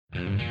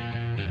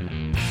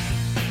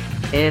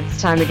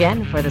It's time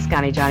again for the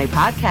Scotty Johnny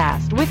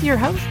podcast with your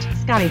host,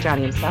 Scotty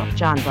Johnny himself,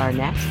 John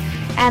Barnett,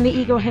 and the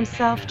ego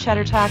himself,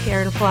 Cheddar Talk,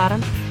 Aaron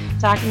Flottam,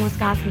 talking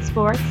Wisconsin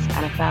sports,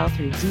 NFL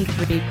through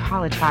D3,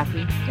 college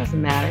hockey,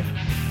 doesn't matter.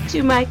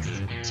 2 mics,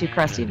 2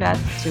 crusty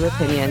vets, 2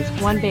 opinions,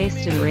 one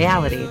based in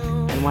reality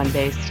and one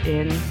based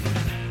in,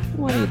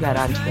 what do you bet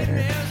on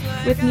Twitter?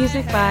 With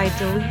music by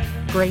Delete,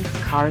 Grace,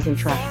 Cars, and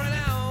Trucks.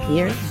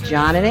 Here's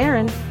Jon and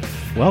Aaron.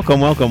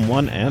 Welcome,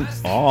 one and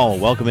all.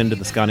 Welcome into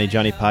the Scotty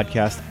Johnny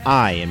podcast.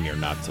 I am your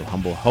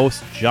not-so-humble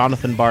host,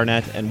 Jonathan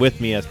Barnett, and with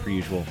me, as per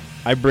usual,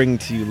 I bring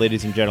to you,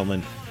 ladies and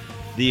gentlemen,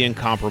 the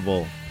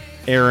incomparable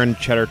Aaron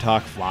Cheddar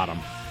Talk Flottam.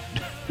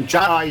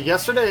 John,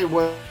 yesterday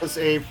was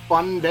a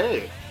fun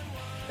day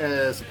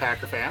as a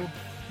Packer fan.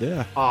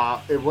 Yeah.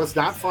 It was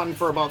not fun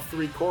for about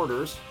 3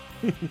 quarters,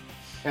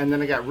 and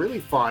then it got really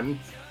fun,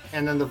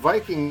 and then the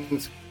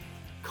Vikings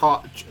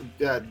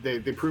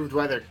they proved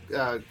why their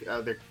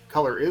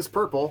color is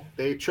purple.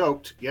 They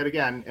choked yet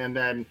again, and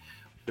then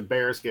the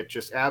Bears get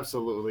just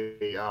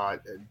absolutely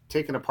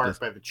taken apart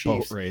by the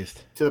Chiefs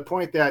to the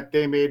point that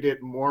they made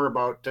it more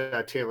about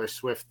Taylor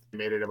Swift than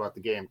made it about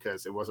the game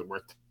because it wasn't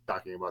worth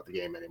talking about the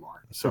game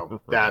anymore. So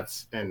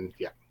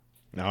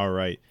All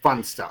right.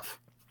 Fun stuff.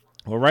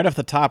 Well, right off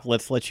the top,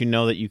 let's let you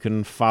know that you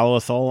can follow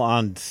us all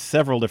on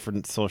several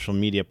different social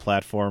media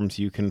platforms.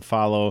 You can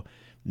follow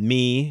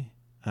me.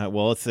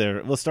 Let's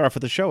start off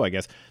with the show, I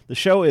guess. The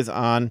show is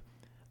on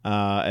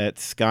at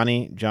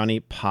Scotty Johnny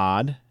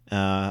Pod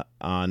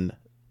on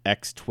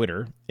X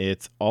Twitter.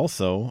 It's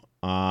also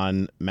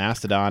on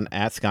Mastodon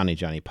at Scotty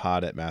Johnny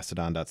Pod at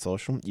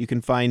mastodon.social. You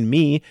can find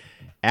me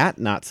at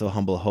Not So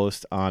Humble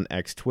Host on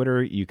X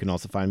Twitter. You can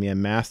also find me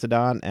on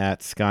Mastodon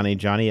at Scotty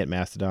Johnny at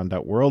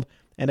mastodon.world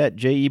and at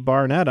J.E.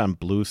 Barnett on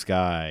Blue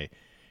Sky.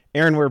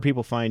 Aaron, where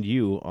people find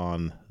you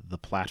on the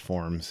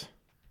platforms?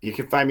 You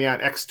can find me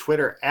on X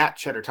Twitter at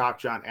Cheddar Talk,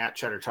 John at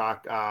Cheddar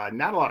Talk.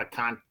 Not a lot of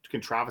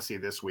controversy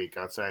this week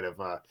outside of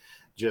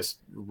just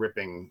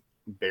ripping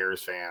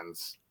Bears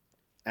fans.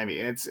 I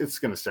mean, it's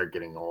going to start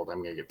getting old.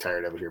 I'm going to get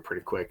tired of it here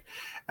pretty quick.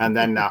 And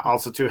then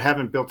also, too,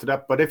 haven't built it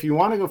up. But if you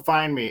want to go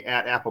find me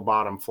at Apple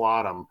Bottom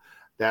Flottam,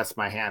 that's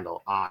my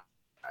handle. Not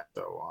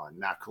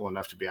cool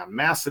enough to be on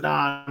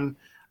Mastodon.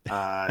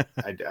 I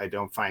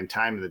don't find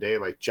time in the day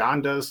like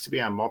John does to be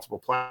on multiple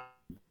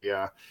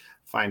platforms.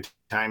 Find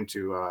time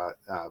to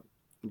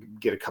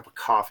get a cup of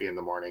coffee in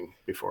the morning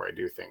before I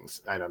do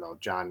things. I don't know,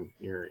 John,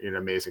 you're an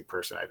amazing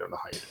person. I don't know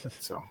how you do it.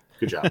 So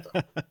good job,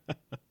 though.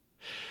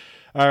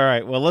 All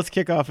right. Well, let's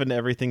kick off into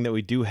everything that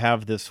we do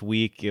have this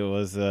week. It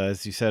was,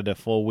 as you said, a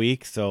full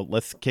week. So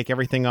let's kick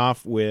everything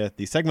off with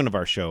the segment of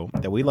our show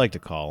that we like to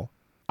call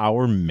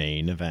our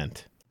main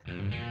event.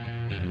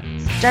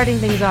 Starting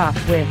things off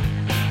with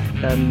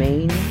the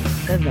main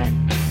event.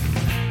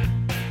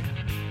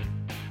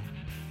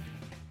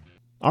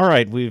 All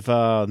right, we've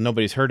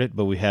nobody's heard it,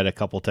 but we had a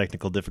couple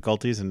technical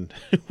difficulties, and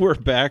we're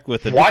back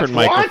with a different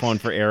microphone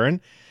for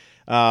Aaron.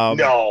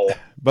 No,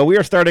 but we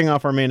are starting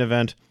off our main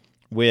event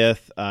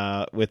with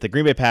the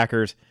Green Bay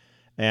Packers,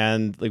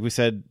 and like we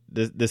said,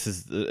 this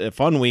is a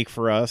fun week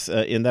for us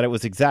in that it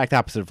was exact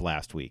opposite of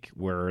last week,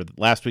 where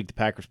last week the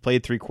Packers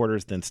played 3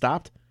 quarters, then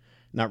stopped,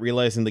 not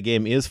realizing the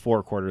game is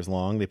 4 quarters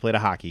long. They played a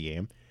hockey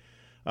game.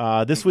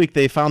 This week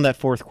they found that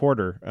 4th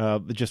quarter,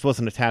 it just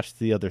wasn't attached to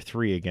the other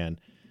 3 again.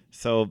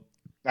 So.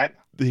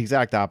 The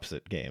exact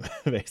opposite game,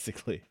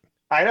 basically.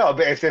 I know,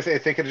 but if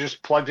they could have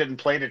just plugged it and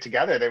played it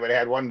together, they would have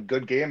had one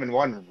good game and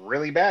one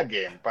really bad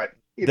game. But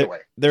either way,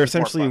 they're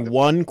essentially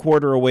 1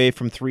 quarter away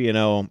from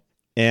 3-0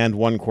 and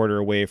 1 quarter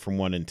away from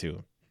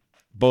 1-2.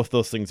 Both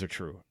those things are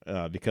true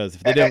because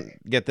if they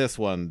didn't get this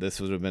one, this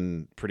would have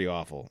been pretty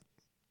awful.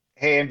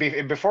 Hey, and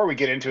before we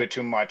get into it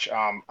too much,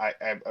 I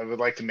would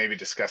like to maybe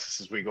discuss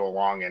this as we go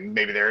along, and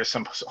maybe there is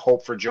some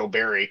hope for Joe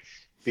Barry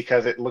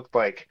because it looked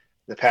like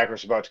the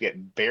Packers about to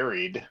get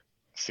buried.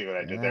 See what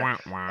I did there?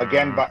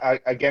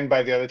 Again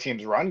by the other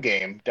team's run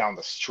game down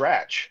the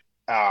stretch.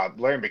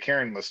 Larry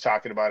McCarron was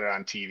talking about it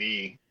on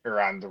TV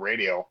or on the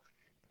radio,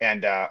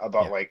 and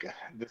like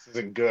this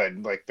isn't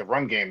good. Like the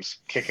run game's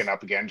kicking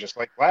up again, just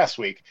like last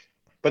week.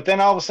 But then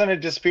all of a sudden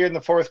it disappeared in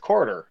the 4th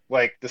quarter.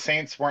 Like the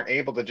Saints weren't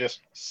able to just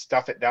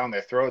stuff it down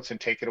their throats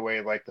and take it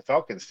away like the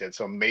Falcons did.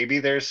 So maybe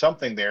there's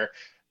something there.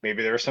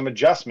 Maybe there were some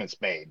adjustments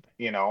made,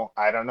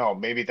 I don't know.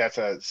 Maybe that's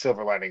a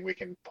silver lining we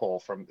can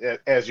pull from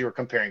as you were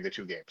comparing the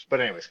 2 games.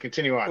 But anyways,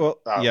 continue on. Well,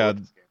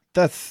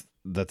 that's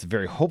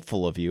very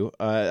hopeful of you.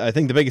 I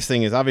think the biggest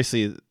thing is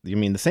obviously,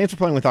 the Saints were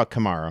playing without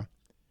Kamara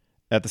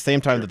at the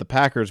same time that the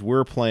Packers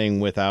were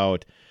playing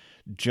without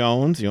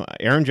Jones,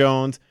 Aaron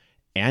Jones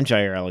and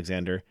Jair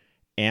Alexander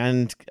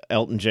and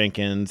Elton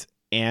Jenkins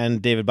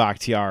and David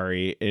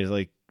Bakhtiari is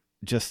like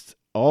just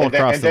all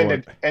across the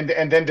board. And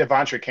then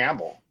Devontae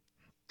Campbell.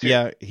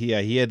 Yeah,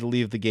 he had to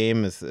leave the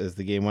game as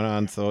the game went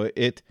on. So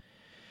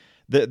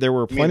there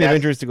were plenty of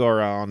injuries to go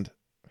around.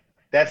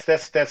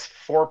 That's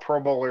 4 Pro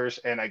Bowlers,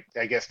 and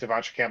I guess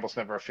Devontae Campbell's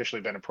never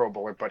officially been a Pro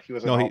Bowler, but he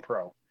was an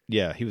All-Pro.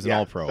 Yeah, he was an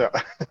All-Pro.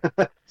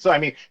 So I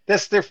mean,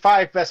 that's their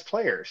 5 best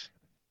players.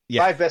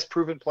 5 best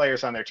proven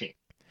players on their team.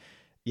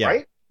 Yeah.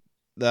 Right?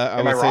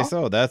 I would say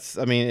so.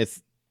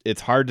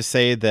 It's hard to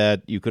say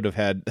that you could have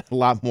had a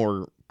lot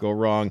more go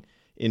wrong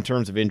in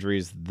terms of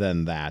injuries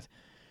than that.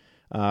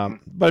 But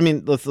I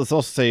mean, let's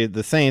also say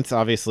the Saints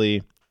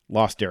obviously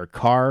lost Derek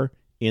Carr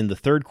in the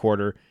third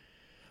quarter.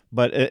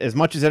 But as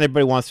much as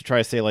anybody wants to try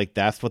to say like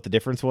that's what the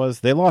difference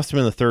was, they lost him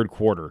in the third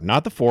quarter,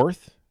 not the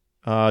fourth.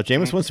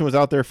 Jameis Winston was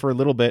out there for a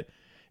little bit,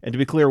 and to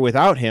be clear,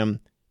 without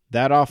him,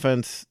 that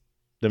offense,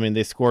 I mean,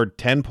 they scored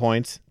 10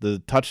 points. The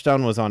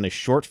touchdown was on a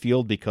short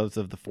field because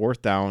of the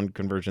fourth down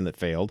conversion that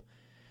failed.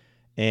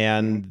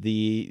 And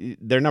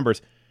their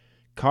numbers,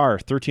 Carr,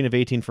 13 of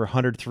 18 for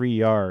 103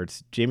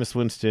 yards. Jameis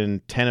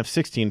Winston, 10 of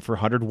 16 for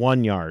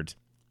 101 yards.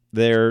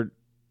 Other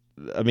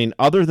than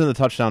the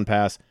touchdown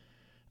pass,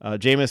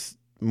 Jameis,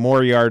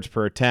 more yards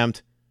per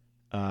attempt,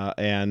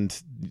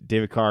 and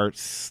David Carr,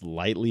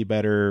 slightly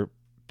better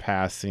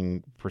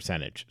passing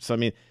percentage. So, I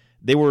mean,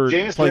 they were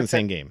playing the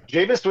same game.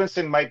 Jameis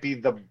Winston might be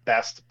the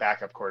best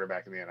backup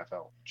quarterback in the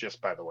NFL,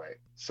 just by the way.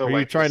 So, are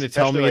you trying to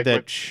tell me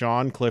that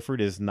Sean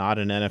Clifford is not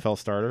an NFL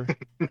starter?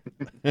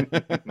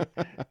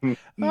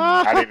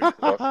 Not even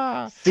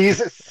close.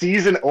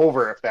 Season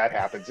over if that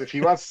happens. If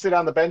he wants to sit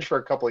on the bench for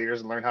a couple of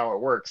years and learn how it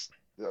works,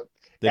 then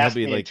he'll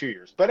be in like 2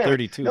 years. But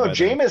anyway, 32. No,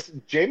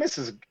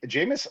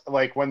 Jameis.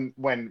 Like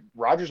when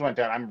Rodgers went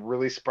down, I'm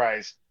really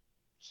surprised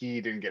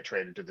he didn't get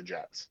traded to the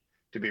Jets,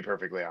 to be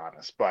perfectly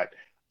honest. But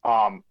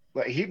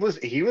he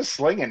was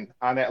slinging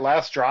on that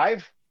last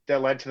drive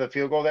that led to the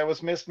field goal that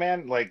was missed.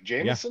 Man, like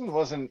Jameson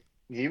wasn't.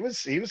 He was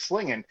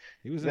slinging.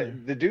 He was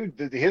the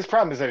dude. His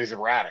problem is that he's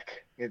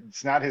erratic.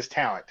 It's not his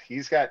talent.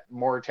 He's got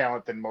more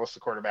talent than most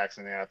of the quarterbacks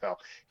in the NFL.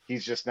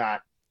 He's just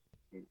not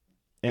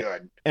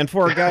good. And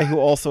for a guy who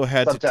also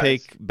had to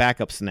take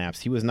backup snaps,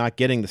 he was not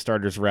getting the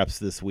starters reps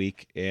this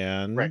week,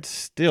 and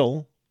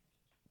still,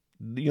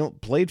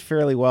 played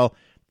fairly well.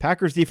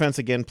 Packers defense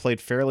again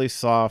played fairly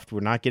soft.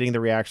 We're not getting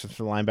the reactions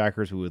from the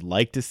linebackers we would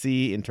like to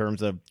see in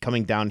terms of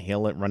coming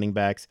downhill at running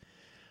backs.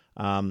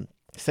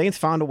 Saints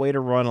found a way to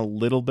run a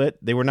little bit.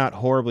 They were not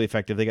horribly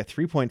effective. They got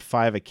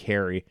 3.5 a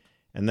carry,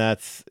 and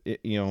that's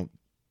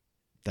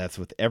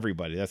with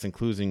everybody. That's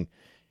including,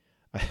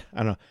 I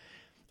don't know.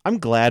 I'm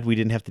glad we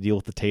didn't have to deal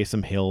with the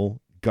Taysom Hill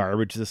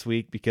garbage this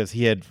week because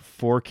he had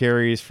 4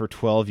 carries for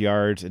 12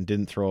 yards and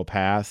didn't throw a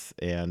pass.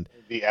 And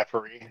the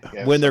effery.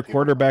 Yeah, when their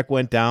quarterback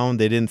went down,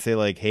 they didn't say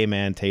like, "Hey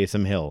man,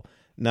 Taysom Hill."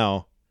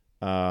 No,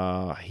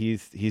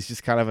 he's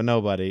just kind of a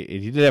nobody.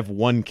 He did have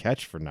 1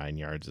 catch for 9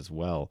 yards as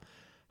well.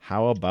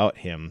 How about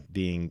him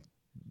being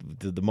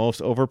the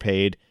most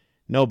overpaid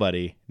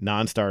nobody,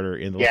 non-starter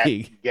in the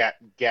league?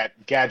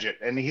 Gadget,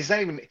 and he's not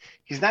even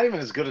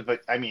as good as.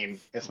 But I mean,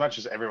 as much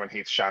as everyone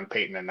hates Sean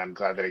Payton, and I'm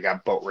glad that he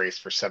got boat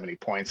raced for 70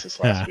 points this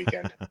last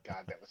weekend.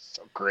 God, that was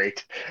so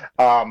great.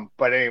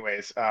 But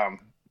anyways,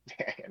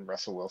 and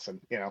Russell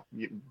Wilson,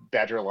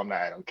 Badger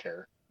alumni, I don't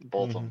care.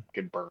 Both of them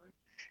get burned.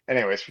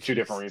 Anyways, for 2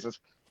 different reasons.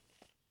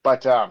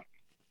 But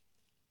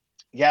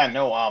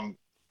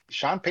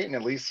Sean Payton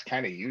at least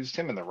kind of used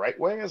him in the right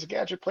way as a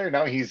gadget player.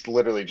 Now he's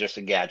literally just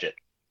a gadget.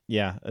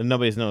 Yeah, and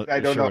nobody's sure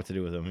what to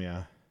do with him.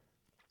 Yeah.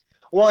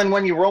 Well, and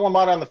when you roll him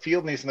out on the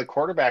field and he's in the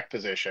quarterback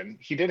position,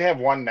 he did have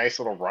one nice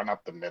little run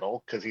up the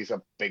middle because he's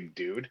a big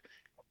dude.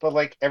 But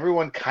like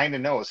everyone kind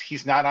of knows,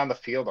 he's not on the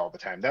field all the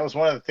time. That was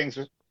one of the things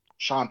with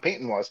Sean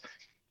Payton was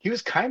he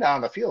was kind of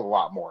on the field a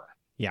lot more.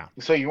 Yeah.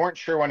 So you weren't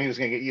sure when he was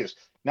going to get used.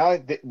 Now,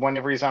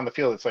 whenever he's on the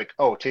field, it's like,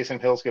 oh,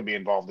 Taysom Hill's going to be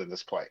involved in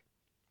this play.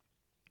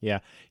 Yeah,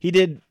 he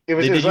did. It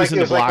was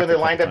like when they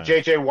lined up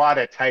J.J. Watt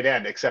at tight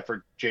end, except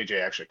for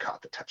J.J. actually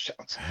caught the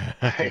touchdowns.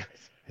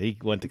 He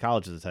went to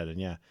college as a tight end,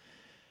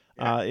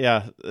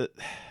 yeah.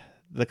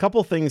 The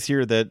couple things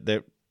here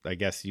that I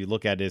guess you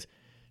look at is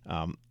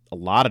a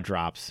lot of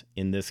drops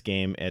in this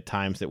game at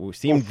times that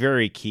seemed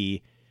very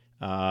key.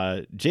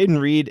 Jaden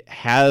Reed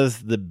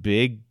has the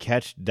big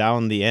catch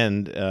down the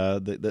end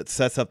that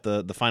sets up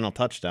the final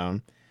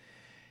touchdown.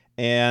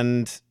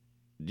 And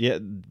yeah,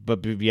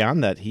 but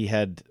beyond that, he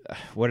had,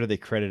 what are they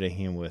crediting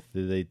him with?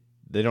 They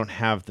don't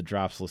have the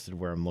drops listed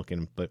where I'm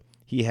looking, but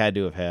he had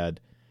to have had,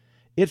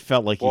 it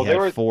felt like he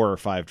had 4 or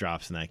 5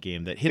 drops in that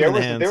game that hit him in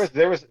the hands.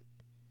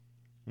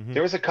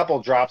 There was a couple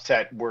drops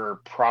that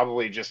were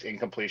probably just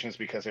incompletions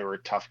because they were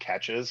tough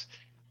catches.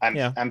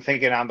 I'm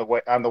thinking on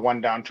the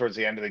one down towards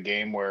the end of the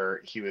game where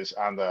he was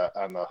on the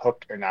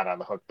hook, or not on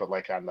the hook, but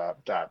like on the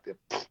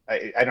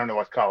I don't know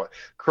what to call it,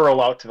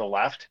 curl out to the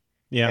left.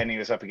 Yeah. And he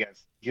was up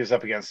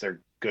against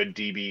their good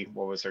DB.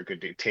 What was their good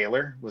DB?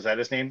 Taylor, was that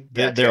his name?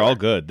 They're all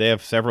good. They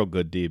have several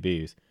good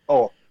DBs.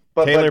 Oh,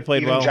 but Taylor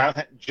played well.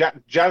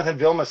 Jonathan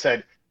Vilma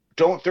said,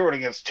 "Don't throw it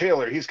against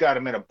Taylor. He's got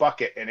him in a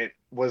bucket," and it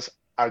was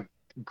a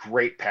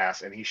great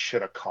pass, and he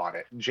should have caught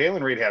it.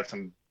 Jalen Reed had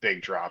some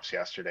big drops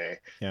yesterday.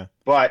 Yeah,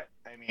 but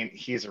I mean,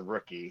 he's a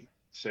rookie,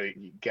 so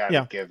you got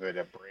to give it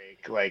a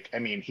break. Like, I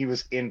mean, he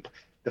was in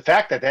the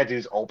fact that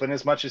dude's open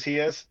as much as he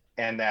is,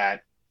 and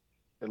that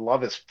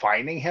Love is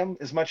finding him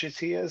as much as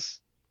he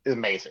is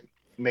amazing.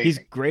 He's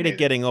great at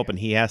getting open.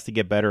 He has to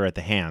get better at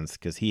the hands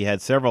because he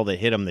had several that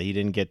hit him that he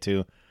didn't get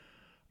to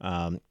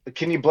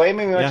Can you blame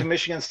him? He went Yeah. to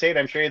Michigan State.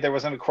 I'm sure there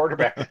wasn't a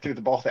quarterback that threw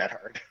the ball that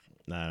hard.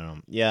 I don't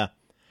know. Yeah.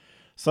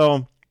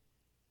 So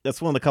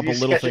that's one of the couple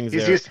little things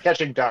He's there. used to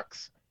catching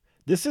ducks.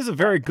 This is a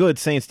very good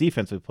Saints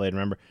defense we played,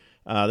 remember?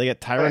 They got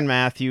Tyrann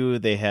Mathieu.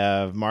 They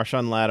have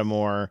Marshawn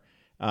Lattimore.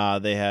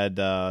 They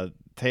had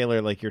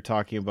Taylor, like you're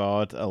talking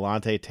about,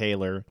 Alante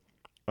Taylor.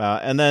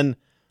 And then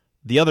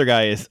the other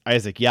guy is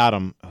Isaac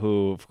Yiadom,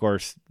 who, of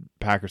course,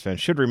 Packers fans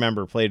should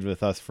remember, played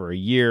with us for a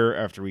year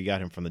after we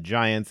got him from the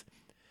Giants.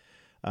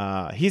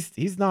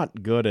 He's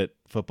not good at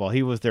football.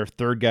 He was their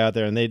third guy out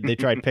there, and they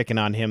tried picking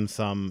on him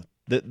some.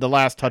 The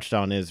last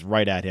touchdown is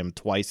right at him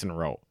twice in a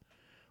row.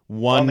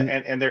 One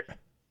and they're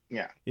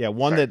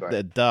one Sorry,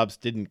 that Dobbs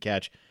didn't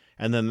catch,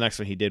 and then the next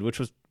one he did, which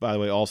was, by the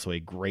way, also a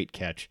great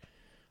catch.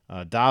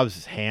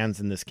 Dobbs'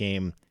 hands in this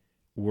game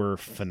were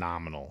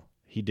phenomenal.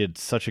 He did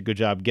such a good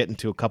job getting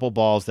to a couple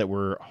balls that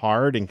were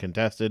hard and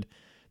contested.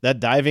 That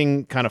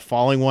diving, kind of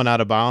falling one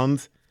out of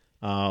bounds,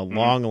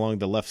 long along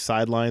the left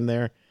sideline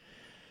there.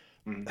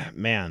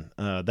 Man,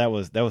 that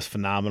was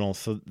phenomenal.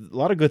 So a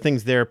lot of good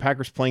things there.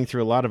 Packers playing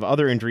through a lot of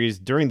other injuries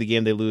during the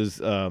game. They lose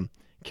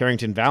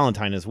Carrington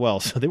Valentine as well.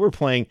 So they were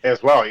playing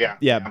as well.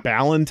 Yeah.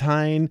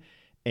 Valentine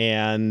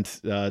and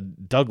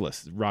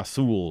Douglas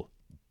Rasul,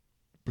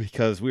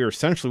 because we were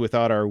essentially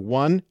without our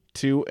 1,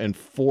 2, and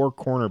 4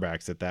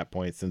 cornerbacks at that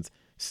point, since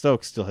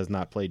Stokes still has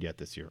not played yet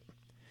this year.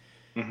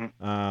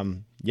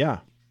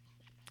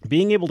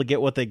 Being able to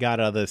get what they got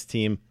out of this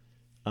team,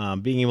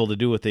 being able to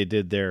do what they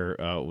did there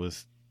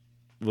was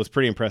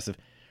pretty impressive.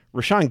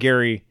 Rashawn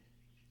Gary,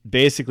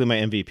 basically my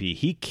MVP.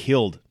 He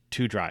killed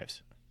 2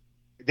 drives.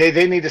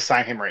 They need to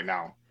sign him right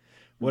now.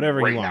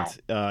 Whatever he wants.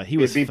 He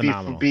was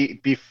phenomenal.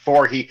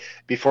 Before we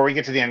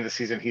get to the end of the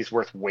season, he's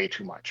worth way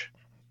too much.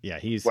 Yeah,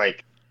 he's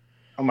like,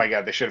 oh my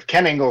God, they should have.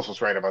 Ken Ingalls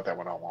was right about that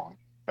one all along,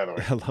 by the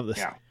way. I love this.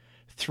 Yeah.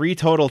 3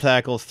 total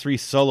tackles, 3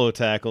 solo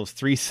tackles,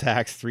 3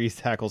 sacks, 3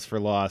 tackles for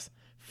loss,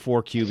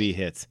 4 QB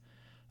hits.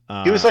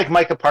 He was like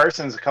Micah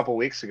Parsons a couple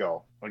weeks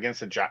ago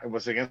against the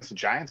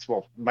Giants.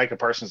 Well, Micah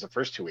Parsons the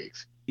first 2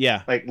 weeks.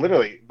 Yeah. Like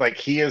literally, like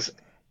he is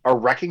a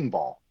wrecking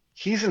ball.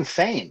 He's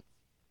insane.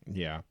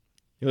 Yeah.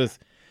 It was.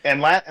 And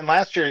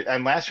last year,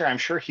 I'm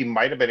sure he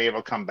might have been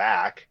able to come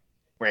back.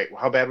 Wait,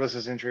 how bad was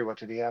his injury? What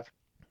did he have?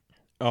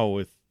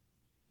 Oh,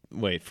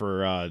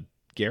 for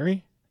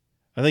Gary?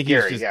 I think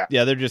Gary, he's just,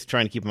 they're just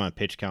trying to keep him on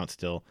pitch count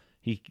still.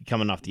 He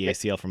coming off the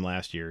ACL from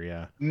last year,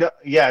 yeah. No,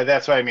 yeah,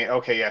 that's what I mean.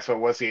 Okay, yeah, so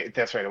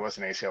that's right, it was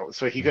an ACL.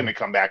 So he couldn't have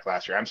come back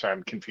last year. I'm sorry,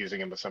 I'm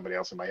confusing him with somebody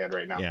else in my head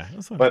right now. Yeah,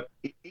 that's but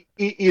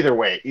either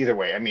way,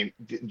 I mean,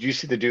 do you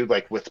see the dude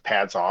like with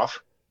pads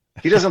off?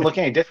 He doesn't look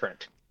any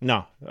different.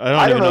 No,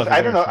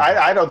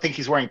 I don't think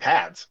he's wearing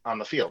pads on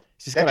the field.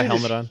 He's got a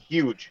helmet on.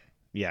 Huge.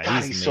 Yeah,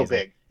 God, he's so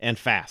big and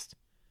fast.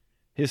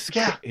 His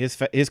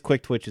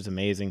quick twitch is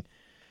amazing.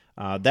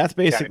 That's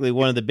basically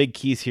one of the big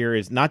keys here.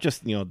 Is not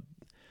just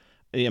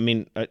I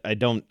mean,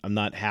 I'm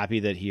not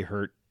happy that he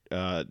hurt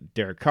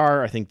Derek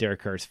Carr. I think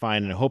Derek Carr is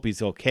fine, and I hope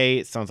he's okay.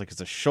 It sounds like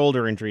it's a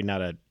shoulder injury, not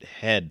a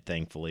head,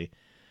 thankfully.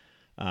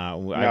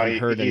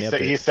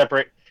 He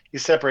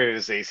separated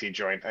his AC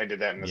joint. I did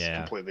that in a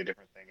completely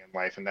different thing in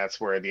life, and that's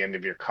where the end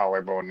of your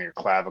collarbone and your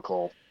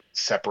clavicle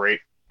separate.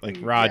 Like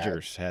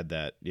Rodgers had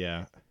that,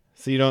 yeah.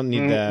 So you don't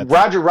need that.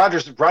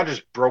 Rodgers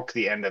broke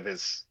the end of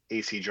his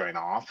AC joint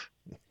off.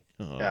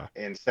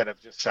 Instead of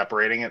just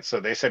separating it. So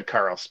they said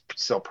Carr will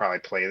still probably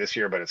play this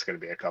year, but it's going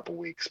to be a couple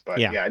weeks. But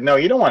no,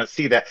 you don't want to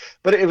see that.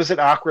 But it was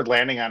an awkward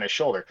landing on his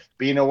shoulder.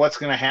 But you know what's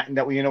going to happen?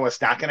 You know what's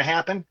not going to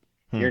happen?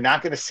 You're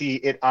not going to see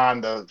it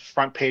on the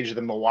front page of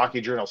the Milwaukee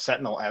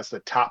Journal-Sentinel as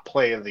the top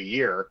play of the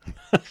year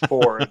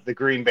for the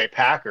Green Bay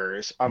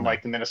Packers,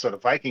 unlike the Minnesota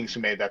Vikings, who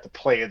made that the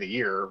play of the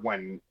year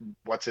when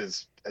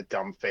a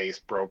dumb face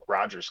broke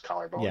Rodgers'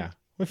 collarbone. Yeah,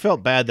 we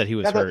felt bad that he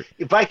was hurt.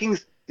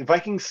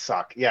 Vikings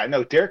suck. Yeah,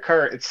 no, Derek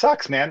Carr, it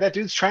sucks, man. That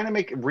dude's trying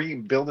to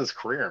rebuild his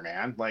career,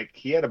 man. Like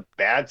he had a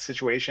bad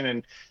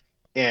situation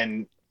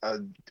in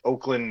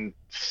Oakland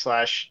 /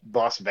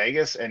 Las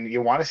Vegas, and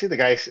you want to see the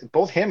guys,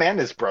 both him and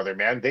his brother,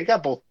 man. They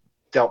got both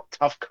dealt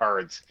tough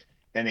cards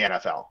in the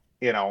NFL,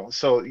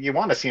 So you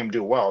want to see him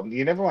do well.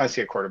 You never want to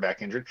see a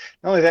quarterback injured.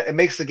 Not only that, it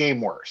makes the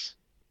game worse,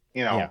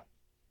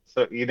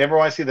 So you never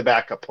want to see the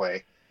backup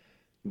play.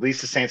 At least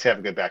the Saints have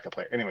a good backup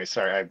player. Anyway,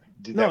 sorry,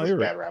 that was a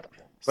bad wrap.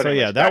 But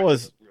anyways, that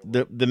was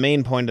the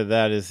main point of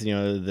that is,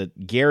 that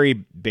Gary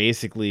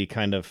basically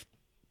kind of,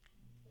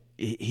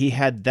 he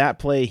had that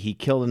play. He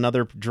killed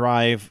another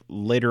drive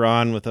later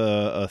on with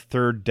a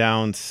third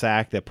down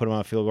sack that put him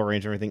on field goal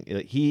range and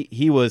everything.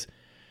 He was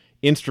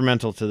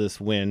instrumental to this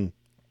win.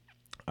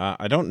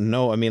 I don't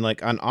know. I mean,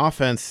 like on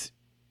offense,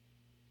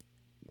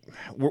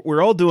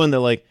 we're all doing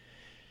the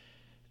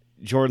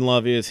Jordan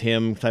Love is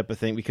him type of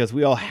thing, because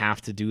we all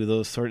have to do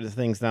those sort of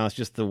things now. It's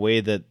just the way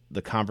that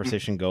the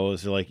conversation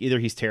goes. You're like, either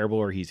he's terrible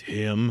or he's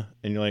him.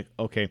 And you're like,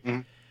 okay.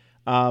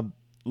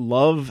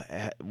 Love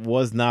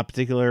was not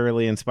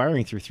particularly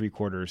inspiring through 3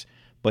 quarters.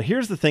 But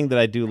here's the thing that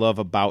I do love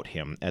about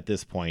him at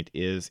this point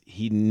is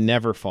he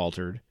never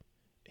faltered.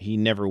 He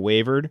never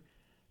wavered.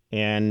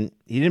 And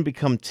he didn't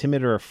become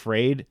timid or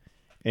afraid.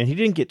 and he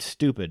didn't get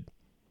stupid.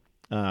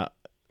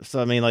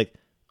 So I mean, like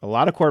a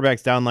lot of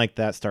quarterbacks down like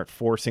that start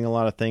forcing a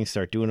lot of things,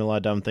 start doing a lot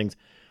of dumb things.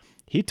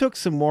 He took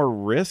some more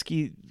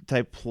risky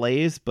type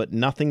plays, but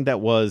nothing that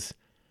was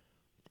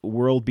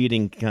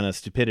world-beating kind of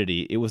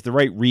stupidity. It was the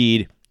right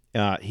read.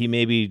 He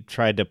maybe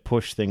tried to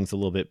push things a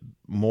little bit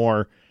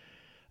more.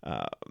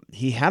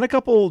 He had a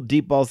couple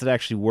deep balls that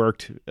actually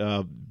worked,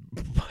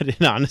 but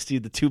in honesty,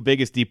 the two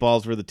biggest deep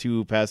balls were the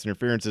two pass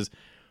interferences,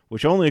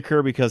 which only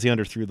occur because he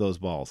underthrew those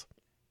balls.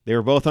 They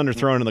were both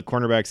underthrown, and the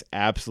cornerbacks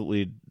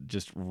absolutely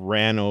just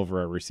ran over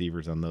our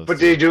receivers on those. But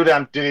did he do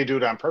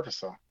it on purpose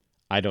though?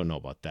 I don't know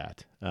about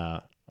that.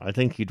 I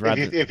think he'd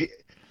rather.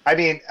 I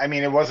mean,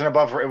 it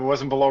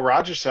wasn't below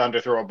Rodgers to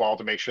underthrow a ball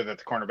to make sure that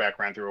the cornerback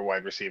ran through a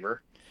wide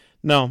receiver.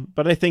 No,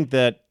 but I think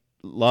that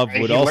Love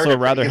would also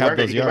rather have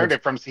those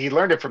yards. He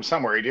learned it from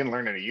somewhere. He didn't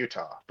learn it in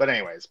Utah. But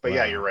anyways,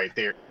 yeah, you're right.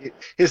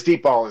 His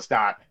deep ball is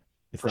not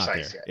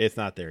precise yet. It's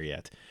not there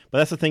yet. But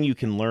that's the thing you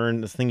can learn.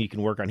 That's the thing you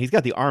can work on. He's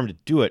got the arm to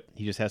do it.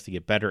 He just has to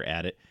get better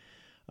at it.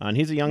 And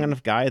he's a young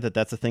enough guy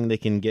that's the thing they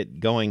can get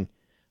going.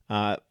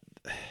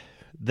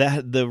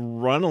 The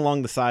run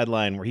along the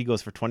sideline where he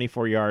goes for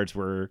 24 yards,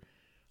 where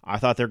I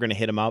thought they were going to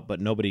hit him out, but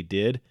nobody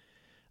did.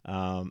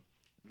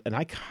 And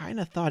I kind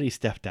of thought he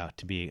stepped out,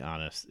 to be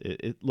honest.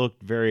 It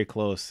looked very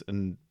close,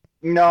 and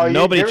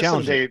nobody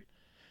challenged it.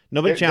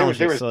 Nobody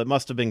challenged it, so it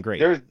must have been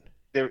great.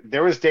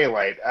 There was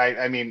daylight.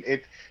 I mean,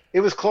 it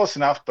was close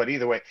enough, but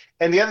either way.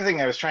 And the other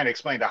thing I was trying to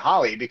explain to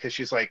Holly, because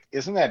she's like,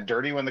 isn't that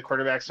dirty when the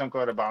quarterbacks don't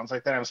go out of bounds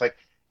like that? I was like,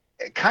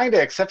 kind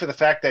of, except for the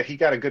fact that he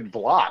got a good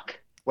block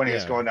when he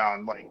was going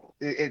down, like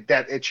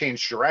it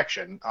changed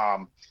direction.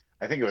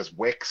 I think it was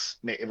Wicks.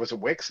 It was a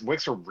Wicks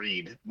or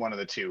Reed, one of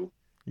the two.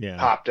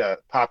 Yeah.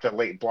 Popped a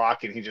late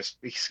block, and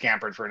he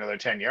scampered for another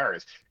 10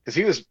 yards because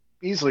he was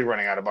easily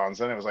running out of bounds.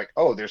 Then it was like,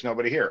 oh, there's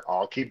nobody here.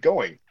 I'll keep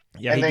going.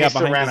 Yeah, and then he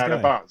still ran out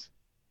of bounds.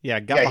 Yeah,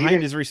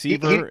 behind his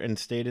receiver and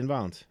stayed in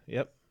bounds.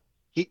 Yep.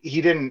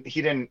 He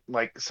didn't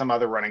like some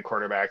other running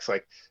quarterbacks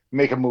like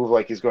make a move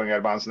like he's going out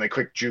of bounds and they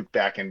quick juke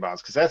back in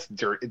bounds, because that's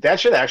dirty. That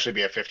should actually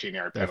be a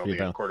 15-yard penalty if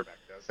a quarterback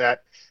does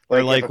that.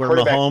 Or like where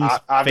Mahomes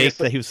faked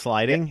that he was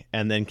sliding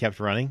and then kept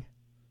running.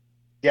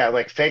 Yeah,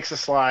 like fakes a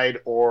slide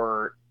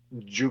or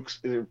jukes,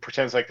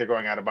 pretends like they're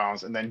going out of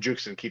bounds and then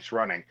jukes and keeps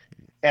running.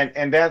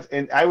 And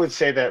I would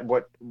say that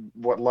what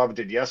Love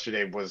did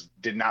yesterday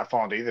did not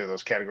fall into either of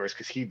those categories,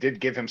 because he did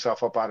give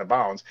himself up out of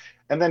bounds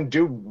and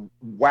then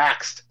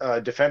waxed a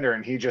defender,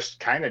 and he just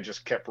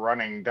kept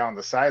running down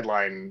the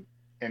sideline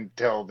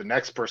until the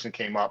next person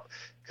came up,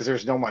 because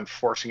there's no one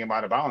forcing him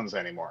out of bounds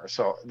anymore.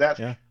 So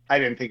I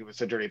didn't think it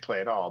was a dirty play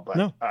at all. But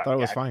no, I thought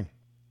it was fine.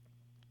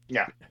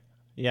 Yeah.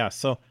 Yeah.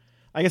 So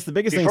I guess the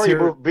biggest thing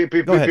here.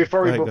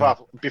 Before we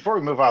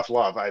move off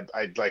Love,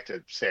 I'd like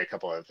to say a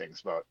couple other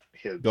things about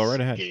his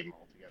game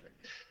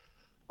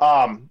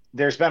altogether.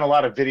 There's been a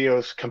lot of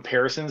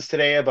comparisons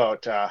today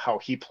about how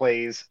he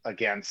plays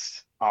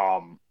against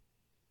the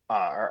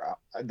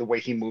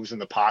way he moves in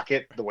the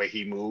pocket, the way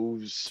he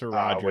moves, to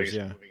Rodgers, when he's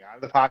moving out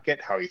of the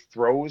pocket, how he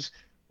throws,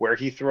 where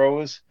he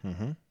throws,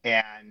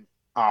 and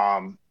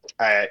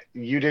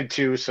you did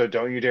too, so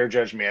don't you dare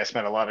judge me. I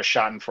spent a lot of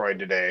Schadenfreude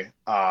today.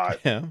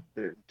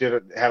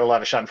 Had a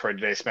lot of Schadenfreude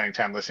today, spending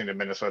time listening to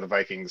Minnesota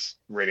Vikings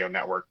radio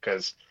network,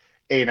 because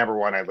number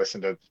one, I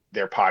listened to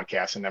their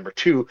podcast, and number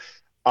two,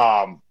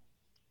 I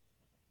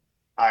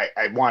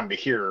wanted to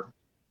hear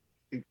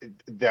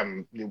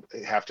them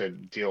have to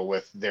deal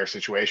with their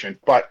situation.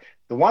 But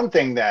the one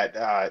thing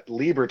that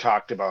Lieber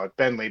talked about,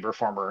 Ben Lieber,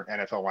 former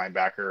NFL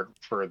linebacker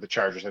for the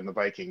Chargers and the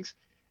Vikings,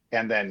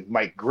 and then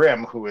Mike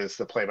Grimm, who is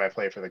the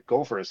play-by-play for the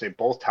Gophers, they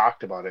both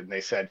talked about it, and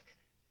they said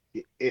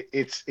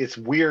it's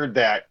weird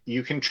that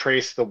you can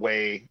trace the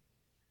way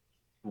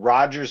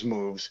Rodgers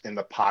moves in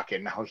the pocket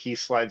and how he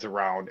slides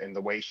around and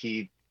the way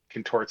he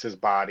contorts his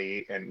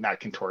body, and not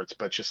contorts,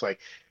 but just like,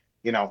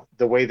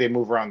 the way they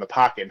move around the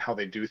pocket and how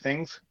they do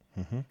things.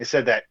 They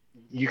said that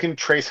you can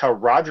trace how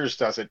Rodgers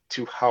does it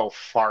to how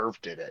Favre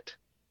did it.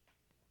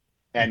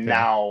 And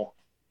now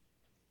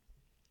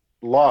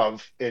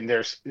Love, and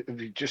there's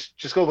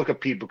just go look at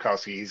Pete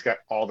Bukowski. He's got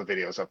all the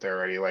videos up there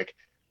already, like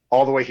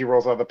all the way he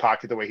rolls out of the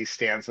pocket, the way he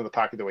stands in the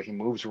pocket, the way he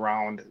moves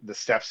around, the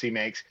steps he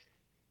makes.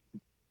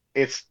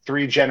 It's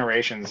three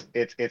generations.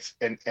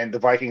 And the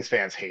Vikings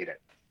fans hate it.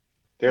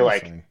 They're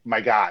like,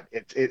 my God,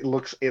 it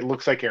looks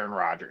like Aaron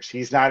Rodgers.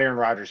 He's not Aaron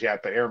Rodgers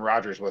yet, but Aaron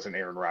Rodgers wasn't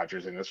Aaron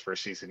Rodgers in his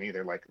first season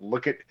either. Like,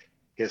 look at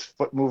his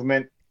foot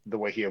movement, the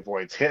way he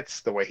avoids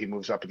hits, the way he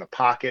moves up in the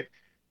pocket,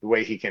 the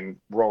way he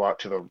can roll out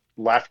to the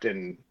left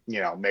and,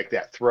 make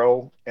that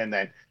throw. And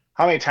then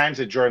how many times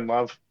did Jordan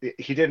Love,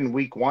 he did in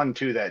week 1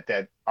 too,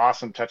 that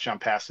awesome touchdown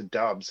pass to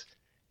Dubs.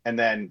 And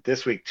then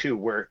this week too,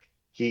 where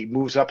he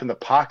moves up in the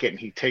pocket and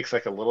he takes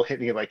like a little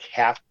hit and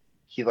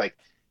he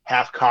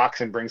half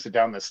cocks and brings it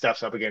down the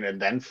steps up again and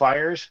then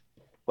fires.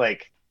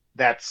 Like,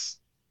 it's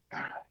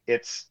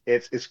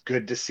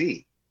good to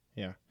see.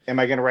 Yeah. Am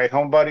I going to write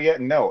home about it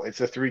yet? No, it's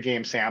a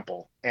 3-game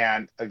sample,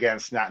 and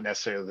against not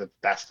necessarily the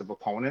best of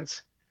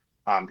opponents.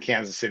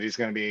 Kansas City is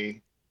going to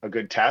be a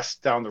good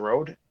test down the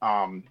road.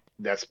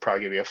 that's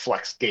probably going to be a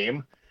flex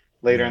game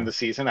later in the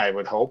season, I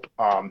would hope.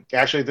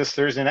 Actually, this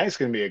Thursday night is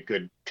going to be a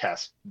good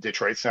test.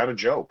 Detroit's not a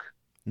joke.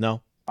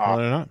 No,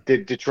 they're not.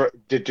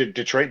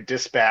 Detroit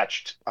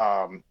dispatched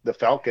the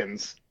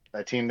Falcons,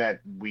 a team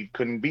that we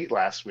couldn't beat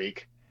last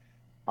week,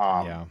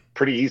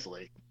 pretty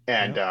easily.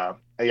 And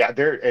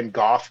and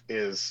Goff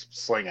is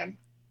slinging,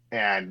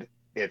 and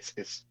it's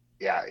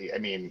I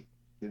mean,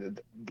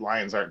 the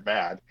Lions aren't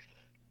bad,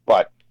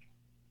 but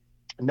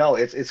no,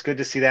 it's good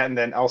to see that. And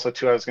then also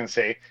too, I was going to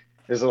say,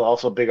 there's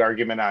also a big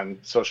argument on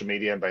social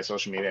media, and by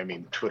social media I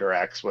mean Twitter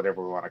X,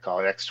 whatever we want to call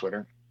it, X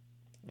Twitter,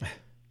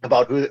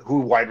 about who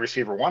wide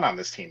receiver one on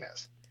this team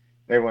is.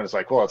 And everyone is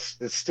like, well,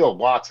 it's still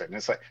Watson. And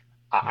it's like,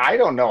 I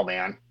don't know,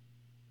 man.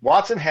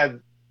 Watson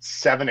had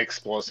 7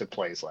 explosive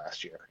plays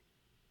last year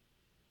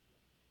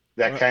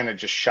that kind of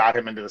just shot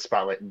him into the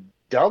spotlight.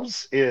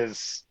 Dubs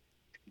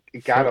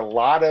got a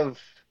lot of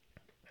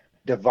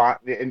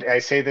and I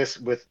say this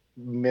with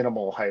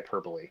minimal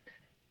hyperbole.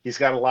 He's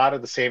got a lot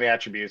of the same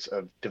attributes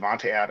of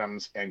Devontae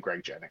Adams and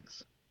Greg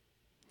Jennings.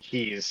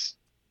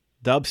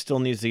 Dubs still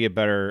needs to get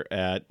better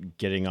at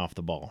getting off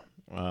the ball.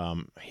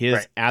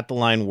 His at the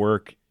line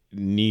work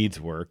needs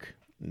work.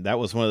 That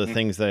was one of the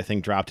things that I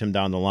think dropped him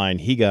down the line.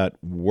 He got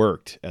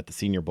worked at the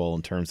Senior Bowl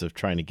in terms of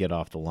trying to get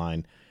off the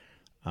line.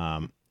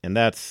 And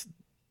that's,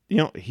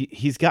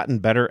 he's gotten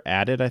better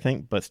at it, I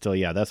think, but still,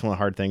 that's one of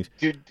the hard things.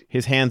 Dude,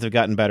 his hands have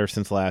gotten better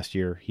since last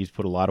year. He's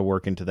put a lot of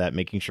work into that,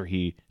 making sure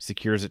he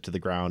secures it to the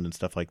ground and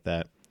stuff like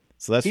that.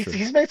 So that's true.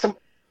 He's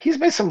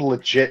made some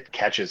legit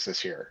catches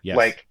this year. Yes.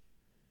 Like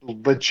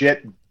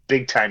legit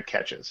big time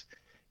catches.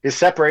 His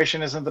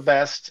separation isn't the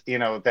best.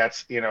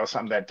 That's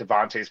something that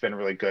Devontae's been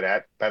really good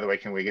at. By the way,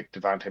 can we get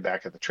Devontae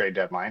back at the trade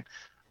deadline?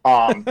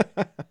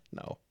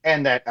 No.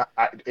 And that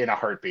in a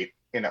heartbeat,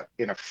 in a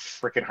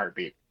freaking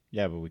heartbeat.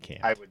 Yeah, but we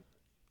can't.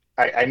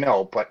 I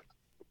know, but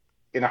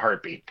in a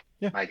heartbeat.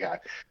 Yeah. My God.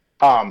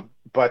 I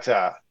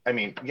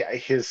mean,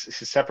 his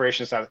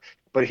separation is not,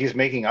 but he's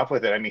making up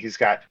with it. I mean, he's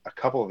got a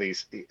couple of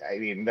these. I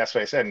mean, that's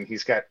what I said. And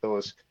he's got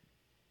those.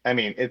 I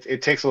mean,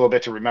 it takes a little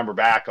bit to remember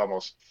back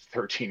almost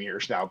 13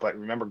 years now, but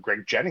remember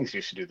Greg Jennings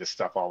used to do this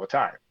stuff all the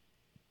time.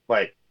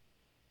 Like,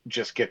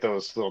 just get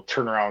those little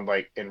turnaround,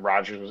 him and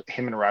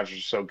Rogers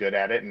are so good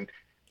at it. And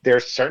they're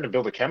starting to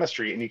build a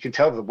chemistry, and you can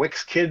tell the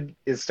Wicks kid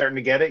is starting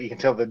to get it. You can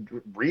tell the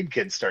Reed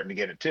kid's starting to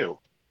get it too.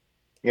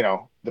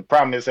 The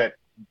problem is that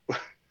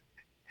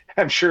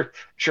I'm sure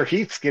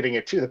Heath's getting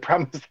it too. The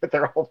problem is that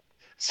they're all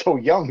so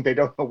young, they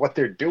don't know what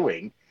they're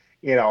doing.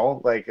 I'm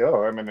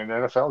in an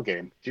NFL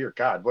game. Dear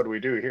God, what do we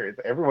do here?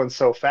 Everyone's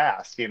so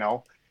fast, and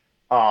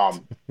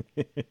that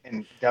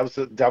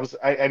was.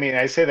 I mean,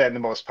 I say that in the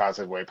most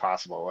positive way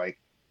possible. Like,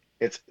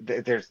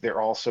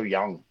 they're all so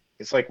young.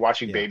 It's like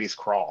watching babies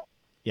crawl.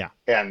 Yeah.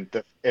 And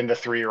the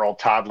 3-year-old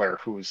toddler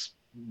who's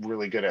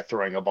really good at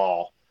throwing a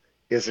ball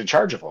is in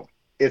charge of them.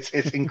 It's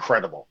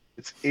incredible.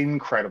 It's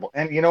incredible.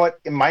 And you know what?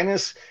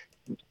 Minus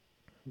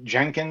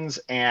Jenkins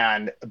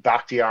and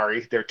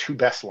Bakhtiari, their 2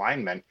 best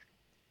linemen,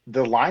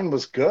 the line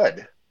was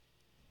good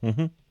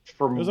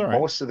for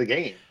most of the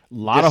game. A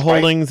lot of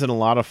holdings and a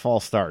lot of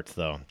false starts,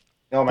 though.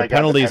 Oh my God,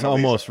 penalties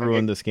almost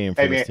ruined this game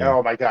for this team.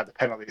 Oh my God, the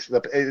penalties.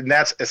 And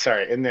that's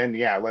sorry. And then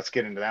let's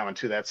get into that one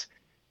too. That's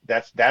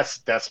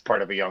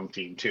part of a young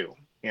team too.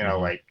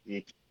 Like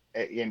you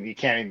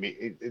can't even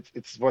be.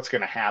 It's what's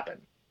going to happen.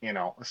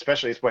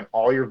 Especially when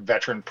all your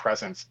veteran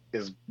presence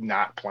is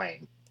not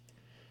playing.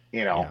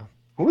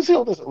 Who's the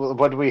oldest?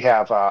 What do we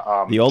have?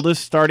 The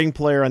oldest starting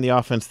player on the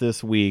offense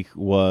this week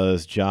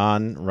was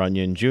Jon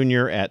Runyan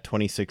Jr. at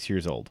 26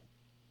 years old.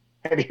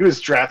 And he was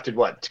drafted,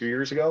 2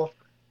 years ago?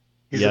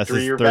 He's a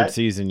 3-year his third vet?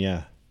 season,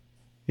 yeah.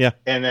 Yeah.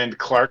 And then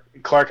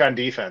Clark on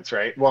defense,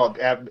 right? Well,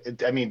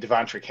 I mean,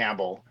 Devontae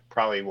Campbell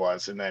probably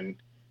was, and then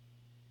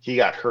he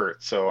got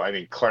hurt. So, I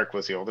mean, Clark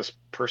was the oldest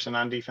person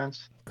on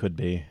defense? Could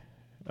be.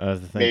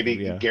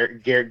 Maybe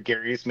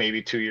Gary's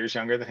maybe 2 years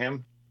younger than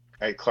him.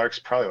 Clark's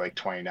probably like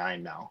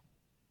 29 now.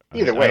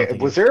 Either way,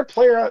 was there a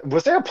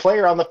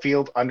player on the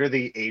field under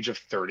the age of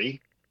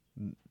 30?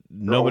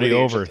 Nobody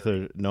over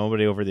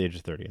the age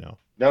of 30, no.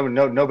 No,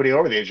 nobody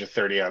over the age of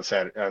 30 on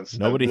Saturday.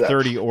 Nobody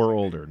 30 or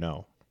older,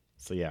 no.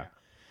 So yeah.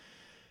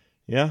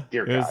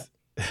 Dear God.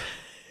 It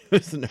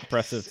was an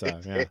impressive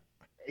time. Yeah.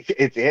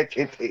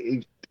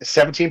 It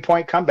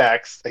 17-point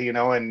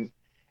comebacks,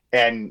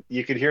 and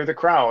you could hear the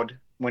crowd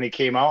when he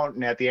came out,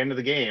 and at the end of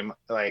the game,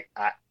 like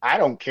I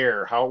don't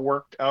care how it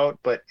worked out,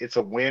 but it's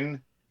a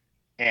win,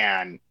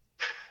 and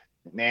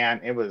man,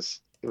 it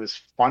was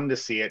fun to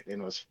see it,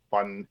 and it was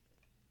fun.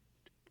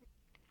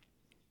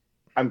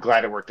 I'm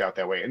glad it worked out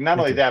that way, and not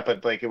only that,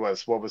 but like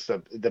what was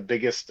the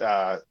biggest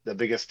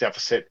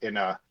deficit in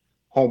a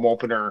home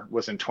opener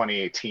was in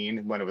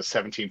 2018 when it was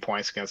 17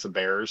 points against the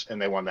Bears,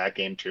 and they won that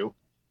game too.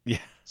 Yeah.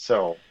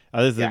 So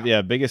this is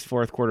the biggest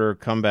fourth quarter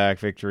comeback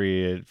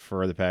victory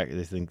for the Packers.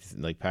 I think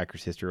like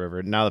Packers history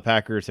over. Now the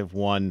Packers have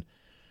won.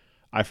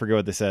 I forget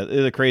what they said.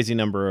 It's a crazy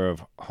number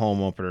of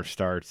home opener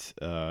starts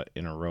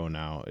in a row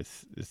now.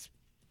 It's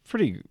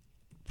pretty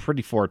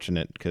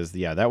fortunate because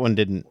that one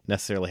didn't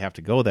necessarily have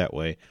to go that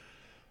way.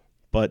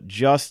 But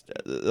just,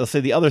 I'll say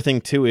the other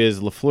thing, too, is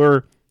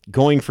Lafleur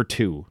going for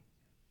 2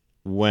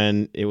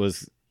 when it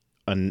was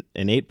an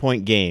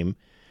 8-point game.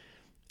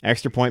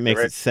 Extra point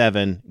makes it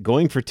 7.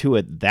 Going for 2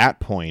 at that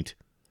point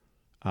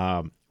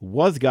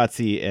was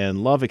gutsy,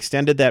 and Love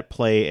extended that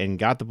play and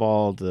got the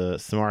ball to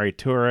Samari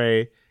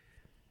Toure.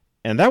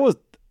 And that was,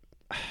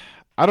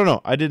 I don't know.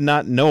 I did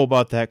not know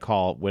about that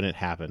call when it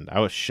happened. I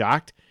was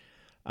shocked.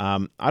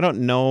 I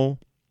don't know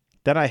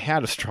that I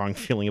had a strong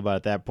feeling about it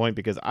at that point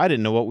because I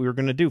didn't know what we were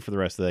going to do for the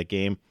rest of that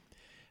game.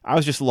 I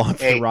was just along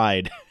for the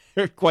ride.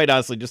 Quite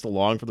honestly, just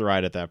along for the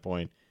ride at that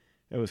point.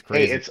 It was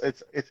crazy. Hey,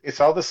 it's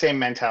all the same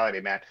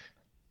mentality, man.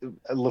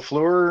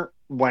 Lafleur,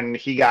 when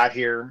he got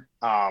here,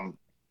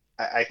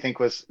 I think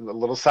was a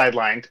little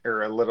sidelined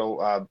or a little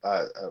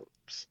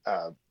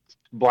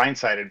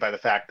blindsided by the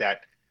fact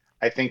that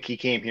I think he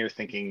came here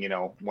thinking,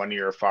 1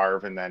 year of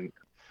Favre and then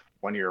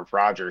 1 year of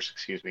Rodgers.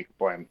 Excuse me,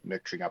 boy, I'm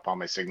mixing up all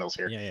my signals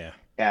here. Yeah.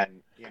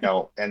 And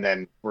and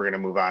then we're gonna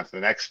move on to the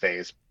next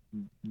phase.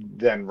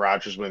 Then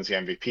Rodgers wins the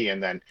MVP,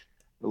 and then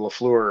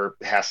Lafleur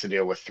has to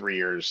deal with 3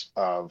 years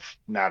of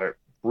not a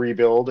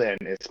rebuild, and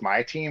it's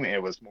my team.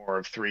 It was more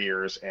of 3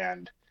 years,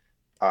 and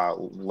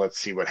let's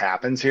see what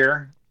happens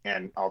here.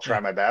 And I'll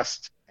try my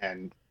best.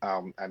 And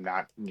I'm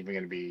not even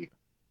going to be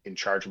in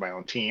charge of my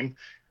own team.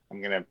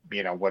 I'm going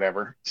to,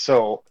 whatever.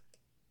 So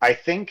I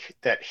think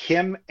that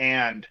him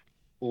and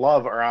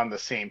Love are on the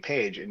same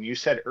page. And you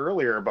said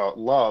earlier about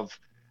Love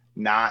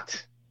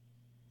not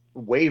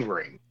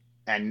wavering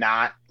and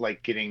not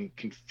like getting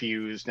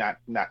confused, not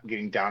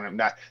getting down,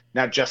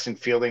 not Justin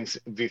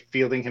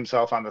fielding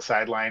himself on the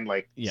sideline,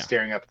 like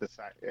staring up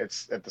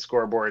at the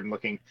scoreboard and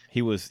looking.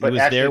 He was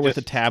there with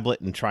a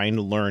tablet and trying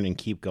to learn and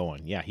keep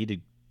going. Yeah, he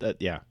did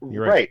that. Yeah,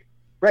 you're right.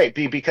 Right.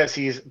 Because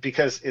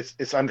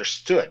it's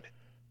understood.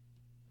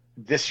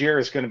 This year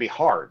is going to be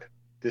hard.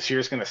 This year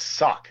is going to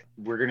suck.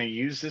 We're going to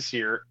use this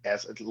year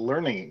as a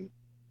learning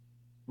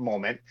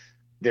moment.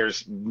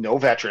 There's no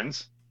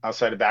veterans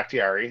outside of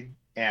Bakhtiari,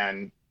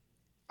 and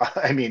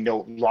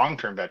no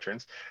long-term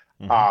veterans.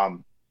 Mm-hmm.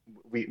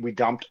 We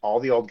dumped all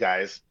the old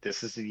guys.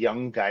 This is a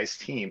young guys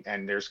team,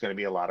 and there's going to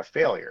be a lot of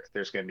failure.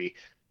 There's going to be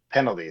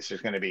penalties.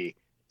 There's going to be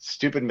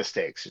stupid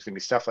mistakes. There's going to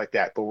be stuff like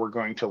that, but we're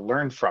going to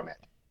learn from it.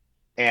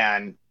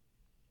 And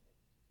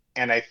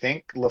I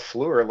think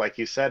Lafleur, like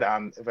you said,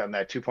 on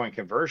that 2-point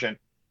conversion,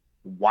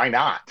 why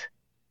not?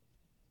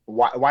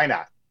 Why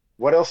not?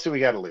 What else do we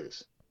got to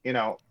lose?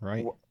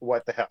 Right.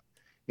 What the hell?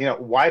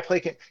 Why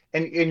play?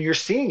 And you're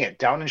seeing it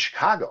down in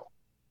Chicago.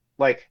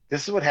 Like,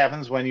 this is what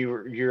happens when you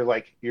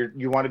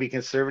want to be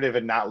conservative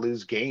and not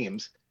lose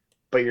games,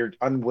 but you're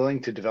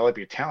unwilling to develop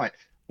your talent.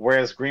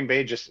 Whereas Green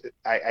Bay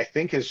I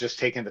think has just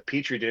taken the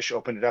Petri dish,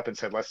 opened it up and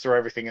said, let's throw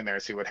everything in there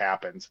and see what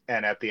happens.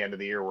 And at the end of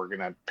the year, we're going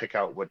to pick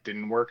out what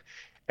didn't work.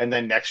 And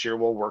then next year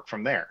we'll work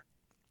from there.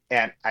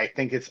 And I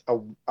think it's a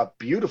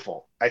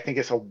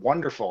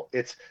wonderful,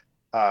 it's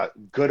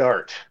good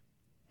art.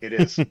 It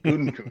is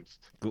Gutenkunst.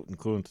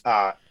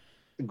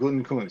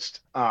 Gutenkunst.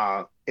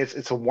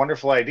 It's a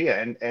wonderful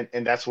idea,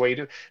 and that's what you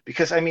do.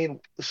 Because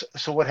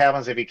so what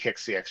happens if he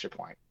kicks the extra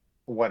point?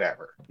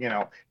 Whatever,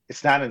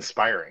 it's not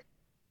inspiring.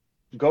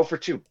 Go for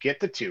 2, get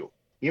the 2.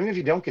 Even if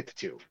you don't get the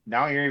 2,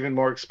 now you're even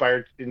more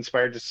inspired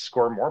to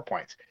score more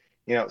points.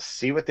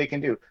 See what they can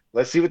do.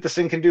 Let's see what this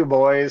thing can do,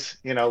 boys.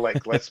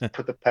 Let's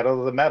put the pedal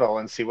to the metal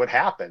and see what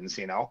happens.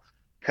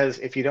 Because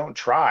if you don't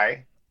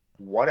try,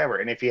 whatever.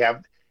 And if you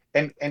have,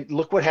 and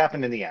look what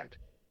happened in the end.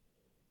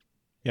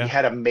 Yeah. You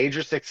had a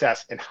major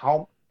success, and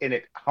how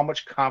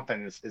much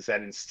confidence is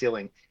that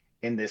instilling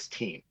in this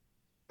team,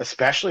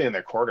 especially in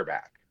their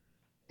quarterback?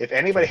 If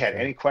anybody had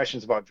any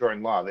questions about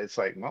Jordan Love, it's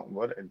like, well,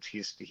 what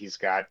he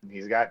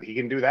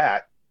can do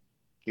that.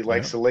 He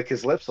likes to lick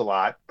his lips a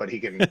lot, but he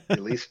can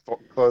at least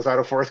close out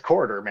a fourth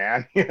quarter,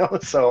 man.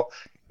 So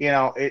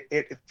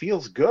it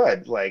feels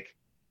good, like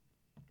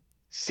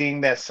seeing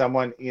that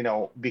someone,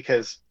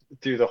 because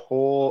through the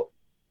whole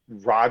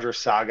Roger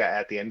saga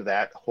at the end of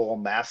that whole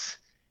mess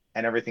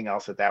and everything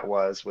else that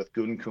was with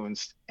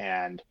Gutenkunst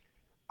and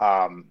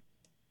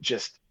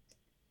just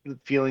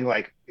feeling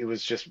like it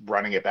was just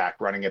running it back.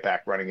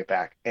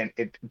 And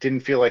it didn't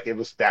feel like it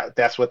was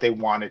that's what they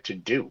wanted to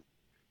do.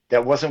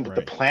 That wasn't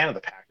the plan of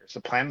the Packers.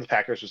 The plan of the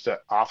Packers was to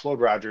offload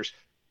Rodgers,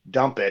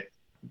 dump it.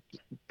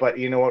 But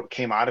you know what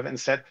came out of it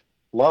instead?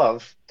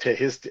 Love, to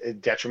his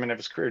detriment of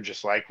his career,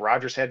 just like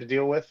Rodgers had to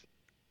deal with.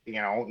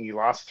 He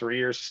lost 3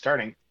 years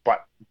starting.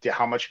 But let's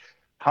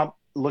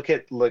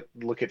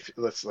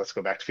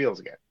go back to Fields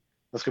again.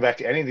 Let's go back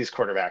to any of these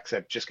quarterbacks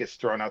that just gets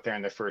thrown out there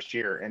in their first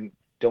year and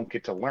don't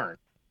get to learn.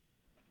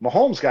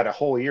 Mahomes got a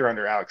whole year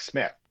under Alex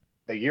Smith,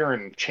 a year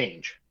and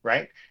change,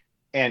 right?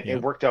 And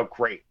it worked out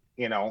great.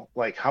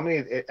 Like how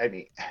many?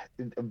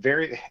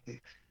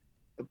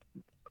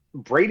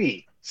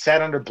 Brady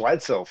sat under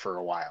Bledsoe for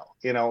a while.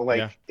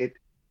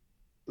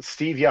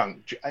 Steve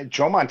Young,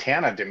 Joe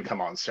Montana didn't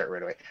come out and start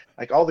right away.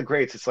 Like all the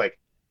greats, it's like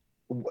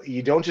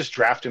you don't just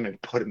draft him and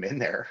put him in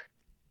there.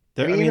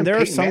 There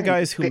are some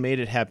guys who made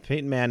it happen.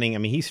 Peyton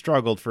Manning, he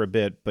struggled for a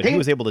bit, but he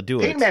was able to do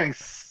it. Peyton Manning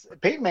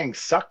Peyton Manning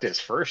sucked his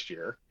first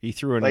year. He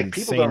threw an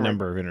insane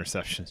number of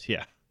interceptions.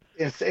 Yeah.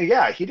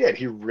 Yeah, he did.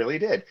 He really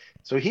did.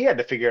 So he had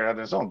to figure it out on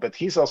his own. But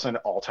he's also an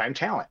all-time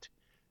talent.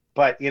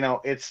 But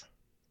it's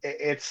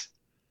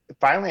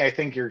finally, I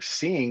think you're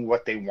seeing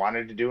what they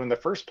wanted to do in the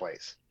first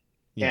place.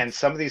 Yes. And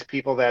some of these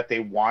people that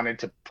they wanted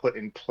to put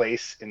in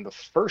place in the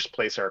first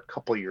place are a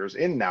couple years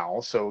in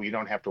now, so you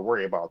don't have to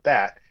worry about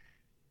that.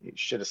 You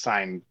should have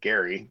signed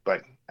Gary,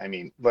 but I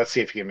mean, let's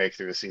see if he can make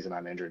through the season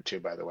uninjured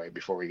too, by the way,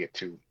 before we get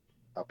too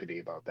uppity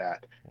about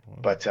that.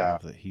 But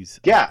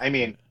I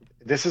mean,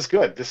 this is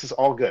good. This is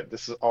all good.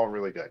 This is all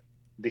really good.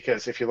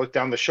 Because if you look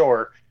down the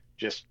shore,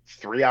 just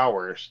 3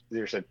 hours,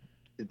 there's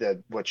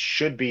what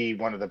should be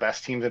one of the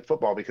best teams in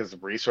football because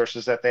of the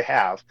resources that they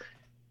have.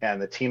 And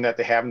the team that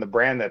they have and the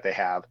brand that they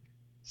have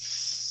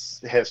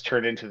has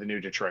turned into the new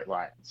Detroit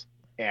Lions.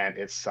 And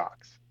it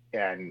sucks.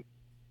 And,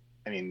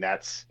 I mean,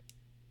 that's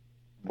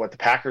what the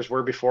Packers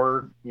were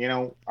before,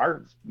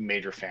 our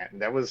major fan.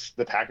 That was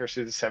the Packers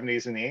through the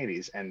 70s and the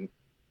 80s. And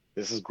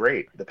this is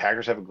great. The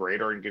Packers have a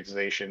great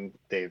organization.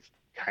 They've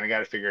kind of got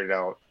to figure it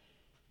out.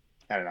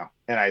 I don't know.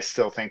 And I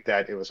still think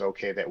that it was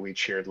okay that we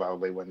cheered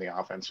loudly when the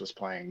offense was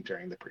playing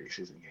during the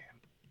preseason game.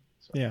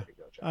 So yeah.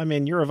 I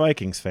mean, you're a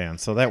Vikings fan,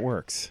 so that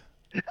works.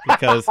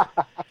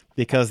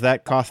 Because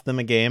that cost them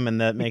a game, and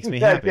that makes me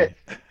happy.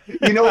 Hey,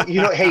 you know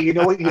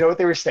what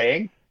they were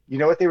saying? You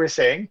know what they were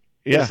saying?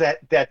 Yeah. Is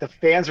that the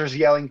fans were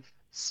yelling,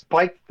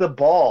 "Spike the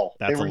ball."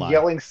 That's they were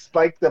yelling,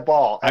 "Spike the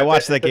ball." I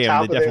watched that game.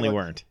 They definitely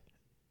weren't.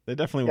 They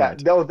definitely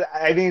weren't. No,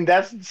 I mean,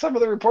 that's some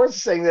of the reports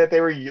saying that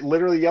they were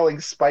literally yelling,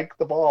 "Spike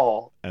the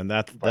ball." And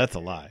that's a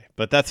lie.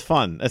 But that's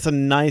fun. That's a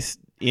nice,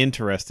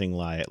 interesting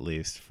lie, at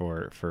least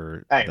for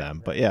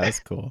them. But yeah, that's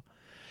cool.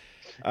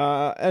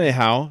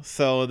 Anyhow,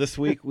 so this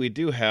week we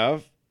do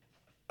have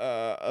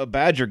a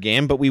Badger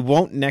game, but we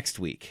won't next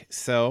week.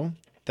 So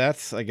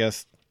that's, I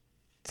guess,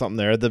 something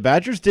there. The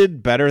Badgers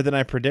did better than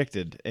I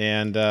predicted.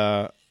 And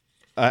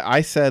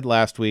I said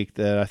last week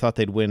that I thought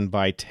they'd win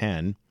by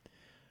 10,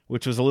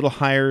 which was a little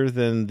higher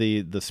than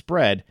the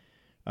spread.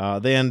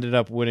 They ended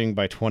up winning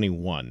by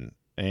 21.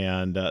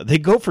 And they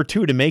go for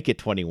 2 to make it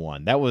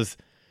 21. That was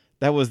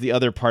the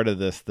other part of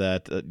this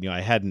that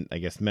I hadn't, I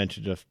guess,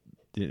 mentioned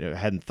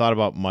hadn't thought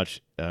about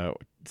much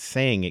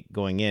saying it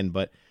going in,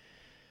 but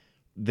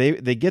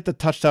they get the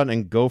touchdown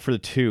and go for the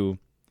 2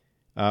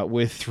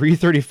 with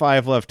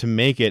 3:35 left to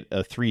make it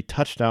a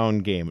 3-touchdown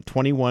game,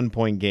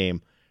 21-point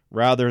game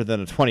rather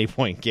than a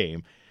 20-point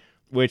game,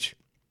 which,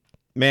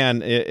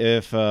 man,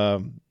 if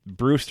Tim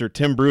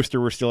Brewster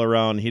were still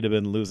around, he'd have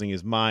been losing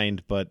his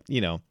mind, but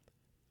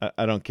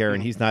I don't care.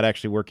 And he's not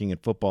actually working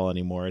at football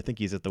anymore. I think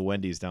he's at the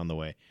Wendy's down the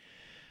way.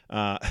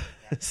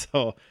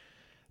 So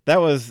that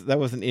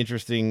was an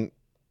interesting,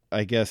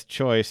 I guess,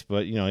 choice,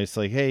 but it's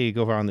like, hey, you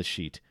go on the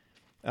sheet.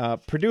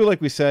 Purdue,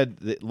 like we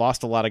said,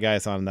 lost a lot of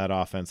guys on that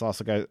offense,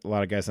 also got a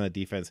lot of guys on that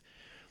defense.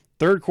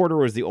 Third quarter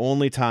was the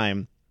only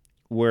time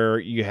where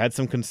you had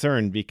some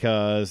concern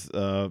because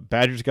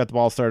Badgers got the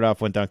ball started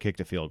off, went down,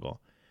 kicked a field goal.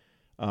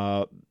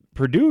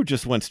 Purdue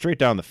just went straight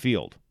down the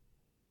field,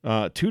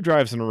 2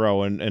 drives in a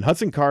row, and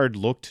Hudson Card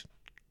looked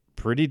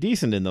pretty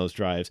decent in those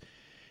drives,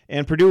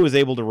 and Purdue was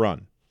able to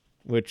run,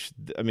 which,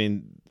 I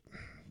mean,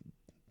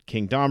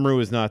 King Domru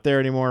is not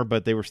there anymore,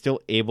 but they were still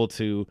able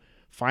to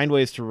find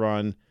ways to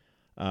run.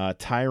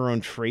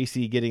 Tyrone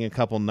Tracy getting a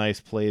couple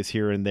nice plays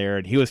here and there,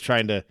 and he was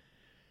trying to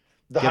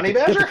get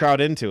the crowd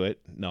into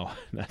it. No,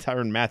 not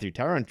Tyrone Matthew,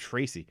 Tyrone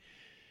Tracy.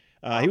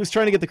 He was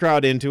trying to get the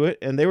crowd into it,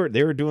 and they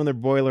were doing their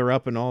boiler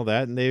up and all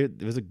that, and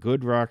it was a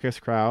good raucous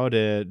crowd.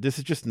 This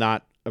is just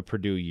not a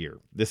Purdue year.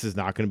 This is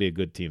not going to be a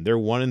good team. They're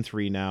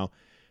 1-3 now.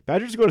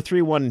 Badgers go to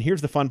 3-1, and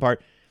here's the fun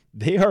part: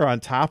 they are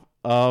on top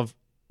of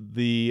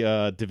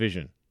the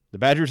division. The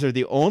Badgers are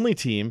the only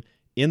team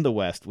in the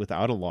West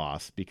without a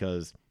loss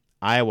because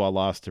Iowa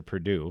lost to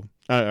Purdue.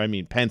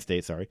 Penn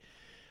State, sorry.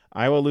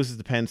 Iowa loses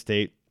to Penn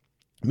State.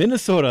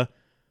 Minnesota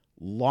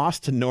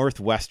lost to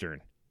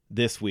Northwestern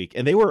this week,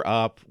 and they were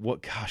up.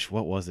 What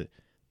was it?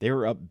 They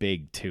were up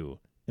big too,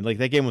 and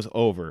that game was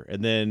over.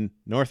 And then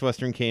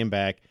Northwestern came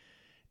back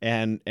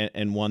and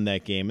won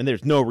that game. And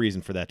there's no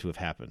reason for that to have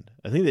happened.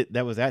 I think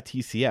that was at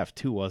TCF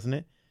too, wasn't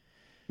it?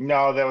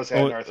 No, that was at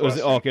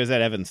Northwestern. Okay, it was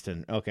at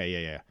Evanston.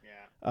 Okay,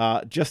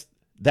 yeah. Just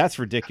that's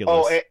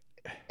ridiculous.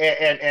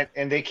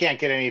 And they can't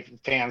get any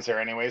fans there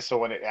anyway. So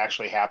when it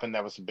actually happened,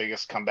 that was the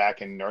biggest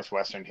comeback in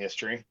Northwestern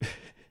history.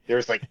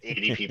 There's like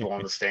 80 people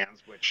in the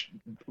stands,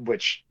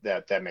 which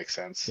that makes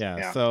sense.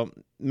 Yeah. So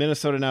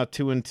Minnesota now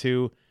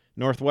 2-2,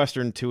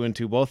 Northwestern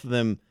 2-2. Both of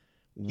them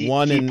he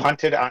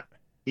punted on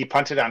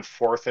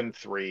 4th and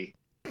 3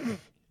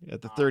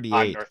 at the 38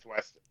 on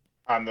Northwest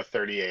on the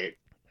 38.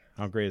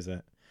 How great is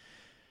that?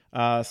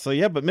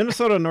 But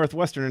Minnesota and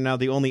Northwestern are now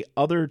the only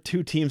other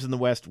 2 teams in the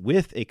West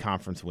with a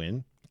conference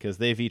win because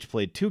they've each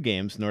played 2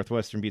 games.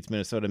 Northwestern beats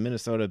Minnesota.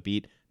 Minnesota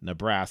beat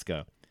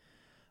Nebraska.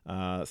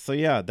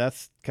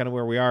 That's kind of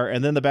where we are.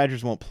 And then the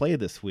Badgers won't play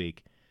this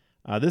week.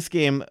 This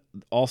game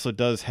also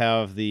does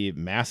have the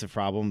massive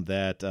problem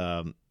that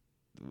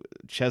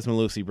Ches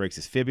Malusi breaks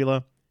his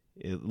fibula.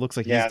 It looks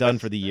like he's done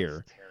for the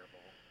year.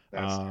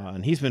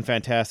 And he's been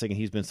fantastic, and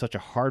he's been such a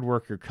hard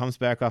worker. Comes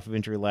back off of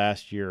injury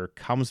last year,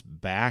 comes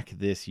back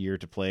this year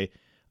to play,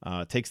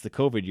 takes the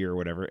COVID year or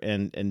whatever,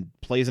 and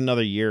plays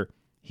another year.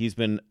 He's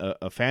been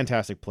a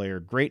fantastic player,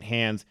 great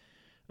hands,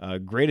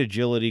 great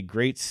agility,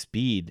 great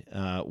speed,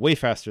 way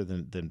faster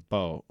than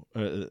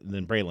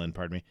Braylon,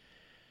 pardon me.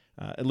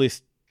 At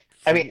least,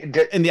 I mean,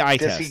 in the eye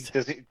test.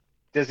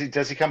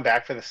 Does he come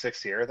back for the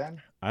 6th year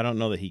then? I don't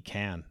know that he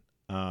can,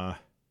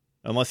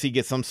 unless he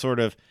gets some sort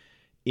of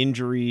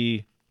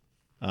injury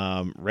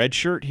red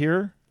shirt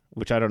here,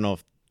 which I don't know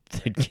if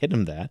they'd get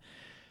him that.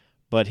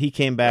 But he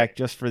came back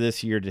just for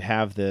this year to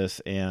have this,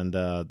 and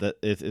that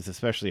it's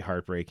especially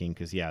heartbreaking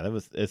because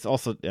it's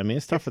also, I mean,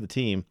 it's tough for the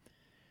team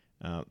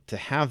to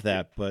have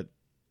that, but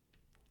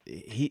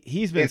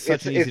he's been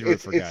such an easy to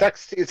root for guy.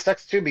 It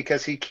sucks too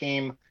because he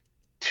came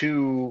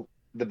to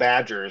the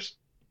Badgers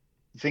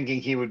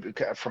thinking he would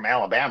from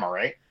Alabama,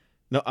 right?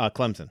 No,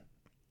 Clemson.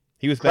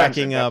 He was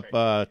backing up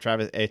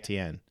Travis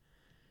Etienne.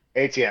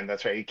 Etienne,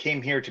 that's right. He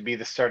came here to be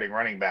the starting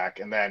running back,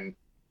 and then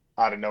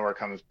out of nowhere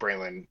comes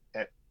Braylon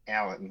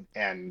Allen,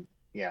 and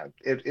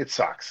it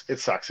sucks. It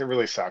sucks. It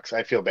really sucks.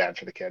 I feel bad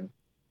for the kid.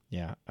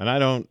 Yeah, and I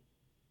don't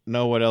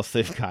know what else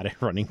they've got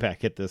at running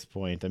back at this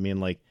point. I mean,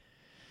 like,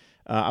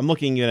 I'm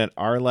looking at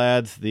our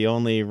lads. The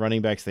only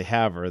running backs they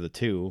have are the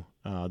two.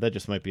 That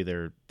just might be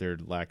their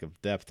lack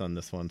of depth on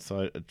this one.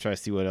 So I try to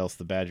see what else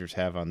the Badgers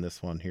have on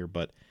this one here,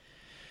 but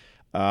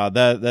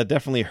that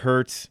definitely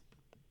hurts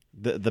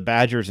the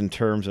Badgers in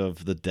terms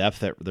of the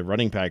depth at the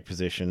running back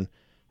position.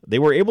 They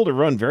were able to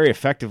run very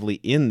effectively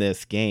in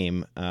this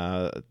game.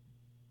 Let's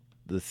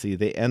see,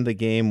 they end the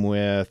game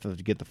with, to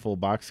get the full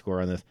box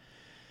score on this,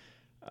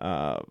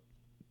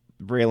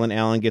 Braylon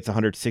Allen gets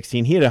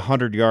 116. He had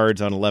 100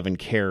 yards on 11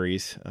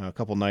 carries. A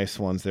couple nice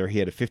ones there. He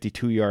had a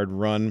 52-yard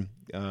run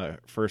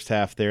first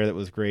half there. That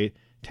was great.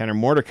 Tanner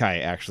Mordecai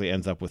actually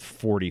ends up with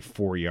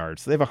 44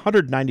 yards. So they have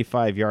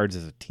 195 yards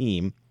as a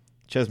team.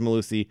 Ches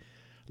Malusi,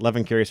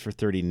 11 carries for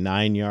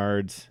 39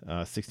 yards,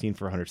 16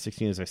 for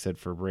 116, as I said,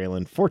 for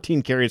Braylon.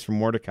 14 carries for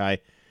Mordecai.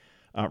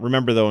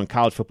 Remember, though, in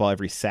college football,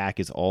 every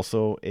sack is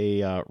also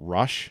a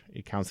rush.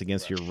 It counts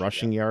against your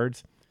rushing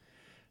yards,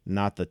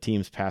 not the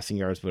team's passing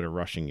yards, but a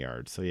rushing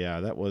yard. So,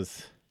 yeah, that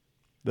was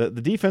the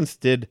defense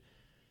did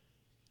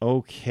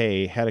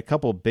okay. Had a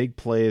couple big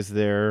plays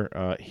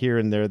there here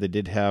and there. They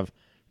did have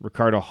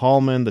Ricardo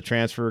Hallman, the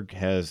transfer,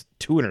 has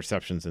 2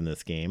 interceptions in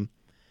this game.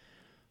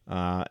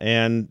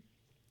 And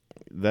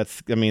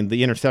that's, I mean,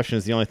 the interception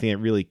is the only thing that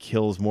really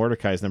kills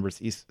Mordecai's numbers.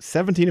 He's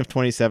 17 of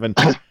 27,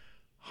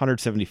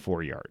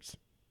 174 yards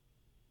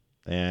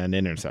and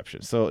an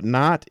interception. So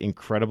not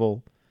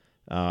incredible,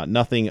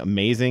 nothing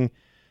amazing.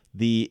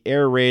 The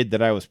air raid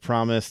that I was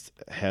promised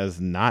has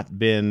not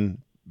been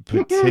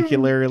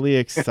particularly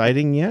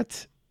exciting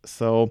yet.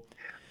 So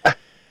I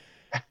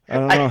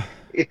don't know.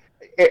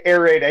 Air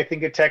raid, I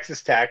think at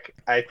Texas Tech,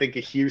 I think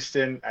at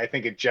Houston, I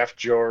think at Jeff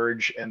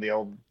George and the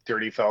old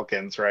Dirty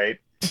Falcons, right?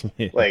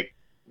 Like,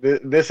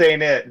 this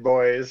ain't it,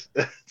 boys.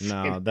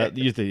 No, that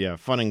usually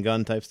fun and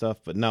gun type stuff,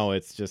 but no,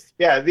 it's just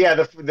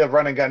the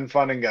run and gun,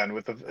 fun and gun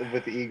with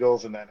the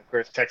Eagles, and then of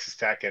course Texas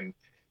Tech, and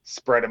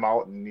spread them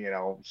out, and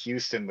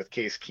Houston with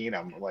Case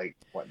Keenum, like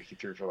what he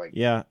threw for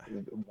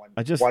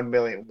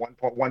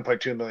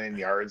 1.2 million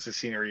yards the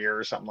senior year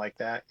or something like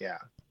that.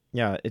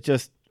 Yeah, it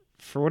just,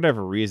 for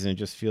whatever reason, it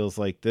just feels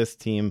like this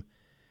team,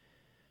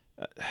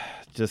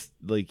 just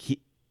like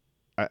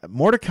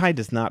Mordecai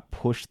does not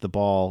push the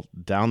ball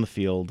down the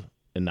field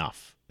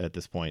enough at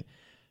this point.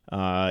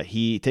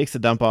 He takes the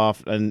dump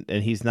off, and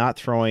he's not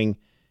throwing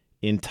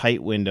in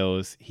tight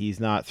windows.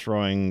 He's not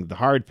throwing the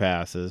hard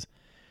passes.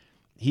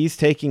 He's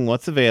taking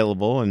what's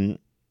available and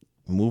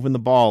moving the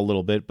ball a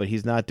little bit, but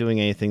he's not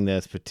doing anything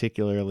that's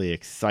particularly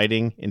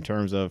exciting in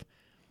terms of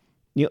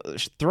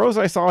throws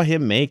I saw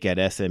him make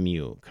at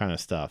SMU kind of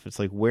stuff. It's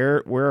like,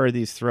 where are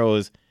these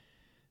throws?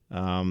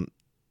 Where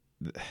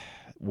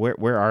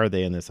are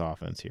they in this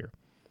offense here?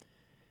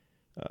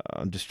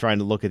 I'm just trying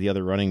to look at the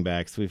other running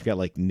backs. We've got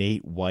like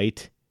Nate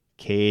White,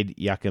 Cade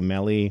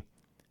Yakimelli,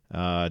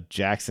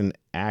 Jackson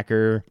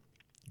Acker,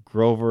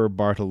 Grover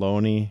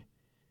Bartoloni,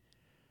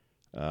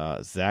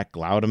 Zach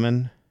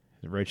Glaudeman,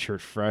 the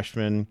redshirt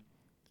freshman.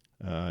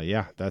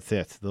 That's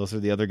it. Those are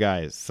the other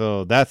guys.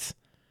 So that's,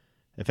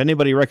 if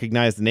anybody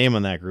recognized the name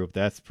on that group,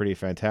 that's pretty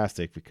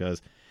fantastic,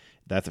 because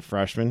that's a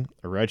freshman,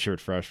 a redshirt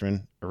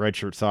freshman, a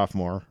redshirt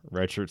sophomore,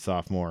 redshirt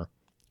sophomore,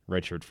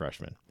 redshirt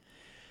freshman.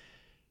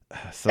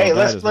 So hey,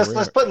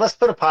 let's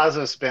put a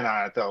positive spin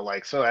on it though.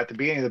 Like, so at the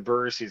beginning of the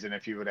Brewers season,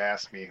 if you would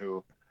ask me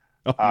who,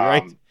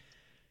 right.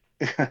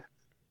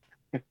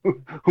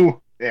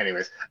 who,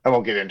 anyways, I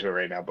won't get into it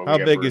right now. But how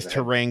big is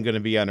Terang going to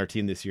be on our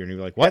team this year? And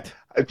you're like, what?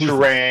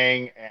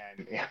 Terang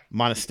and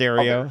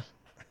Monasterio,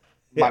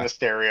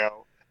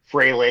 Monasterio,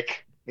 Freilich.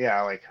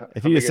 Yeah, like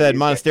if you just said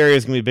Monasterio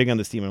is going to be big on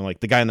this team, I'm like,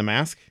 the guy in the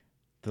mask,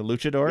 the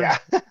luchador. Yeah.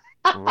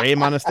 Ray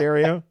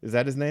Monasterio, is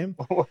that his name?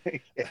 The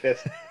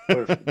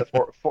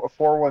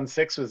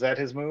 416, was that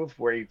his move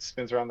where he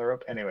spins around the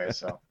rope? Anyway,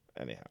 so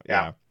anyhow,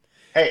 yeah.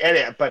 Hey,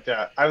 Eddie, but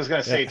I was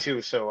gonna say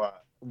too. So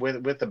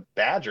with the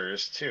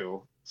Badgers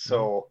too.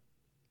 So,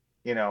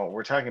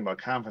 we're talking about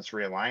conference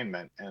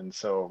realignment, and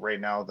so right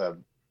now the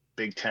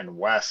Big Ten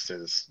West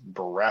is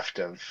bereft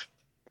of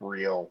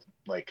real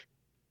like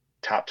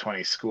top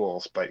 20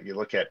 schools. But you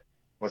look at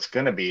what's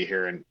going to be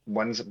here, and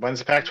when's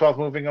the Pac-12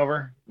 moving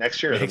over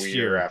next year or the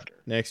year after?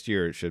 Next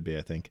year it should be,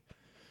 I think.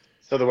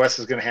 So the West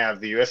is going to have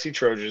the USC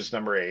Trojans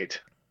number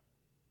 8,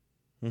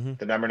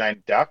 the number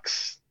 9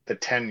 Ducks, the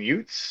 10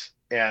 Utes,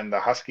 and the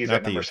Huskies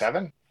at number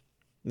 7.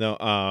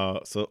 No,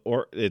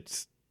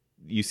 it's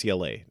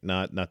UCLA,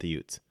 not the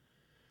Utes.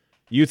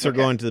 Utes are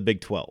going to the Big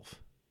 12.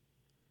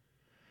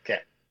 Okay.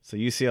 So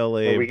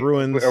UCLA,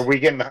 Bruins. Are we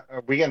getting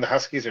the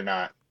Huskies or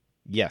not?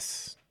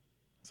 Yes.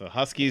 So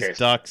Huskies,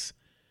 Ducks,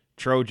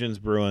 Trojans,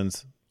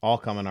 Bruins, all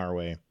coming our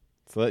way.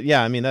 So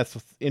yeah, I mean that's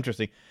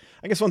interesting.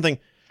 I guess one thing,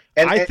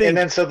 and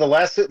then so the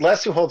last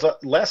two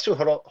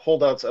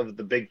holdouts of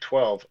the Big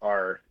 12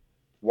 are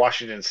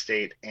Washington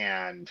State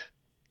and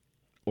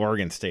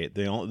Oregon State.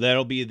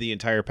 That'll be the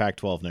entire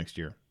Pac-12 next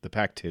year. The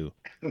Pac-2.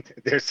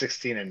 They're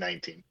 16 and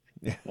 19.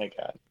 Yeah. My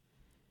God.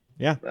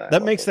 Yeah,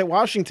 that makes that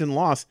Washington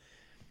loss.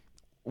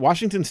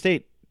 Washington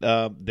State,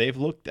 they've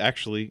looked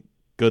actually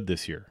good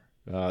this year.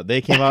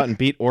 They came out and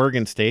beat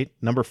Oregon State,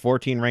 number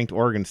 14 ranked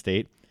Oregon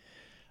State.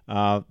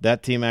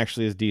 That team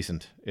actually is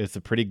decent. It's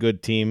a pretty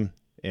good team,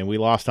 and we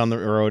lost on the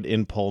road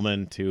in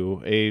Pullman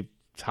to a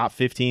top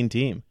 15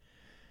 team.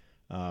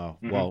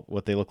 Well,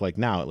 what they look like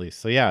now, at least.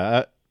 So,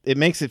 yeah, it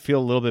makes it feel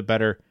a little bit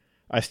better.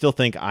 I still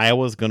think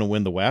Iowa's going to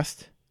win the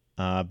West.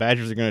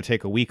 Badgers are going to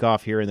take a week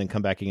off here and then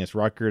come back against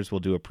Rutgers.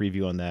 We'll do a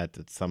preview on that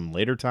at some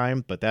later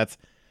time, but that's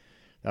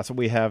what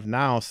we have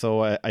now.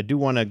 So I do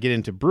want to get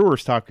into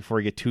Brewers talk before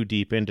we get too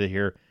deep into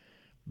here.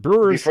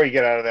 Brewers. Before you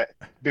get out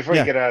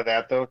of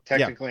that, though,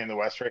 technically in the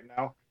West right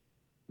now,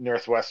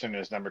 Northwestern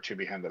is number 2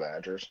 behind the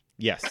Badgers.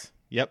 Yes.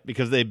 Yep.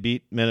 Because they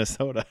beat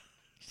Minnesota,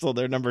 so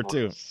they're number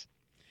 2,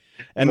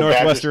 and the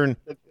Northwestern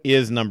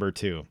is number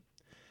 2.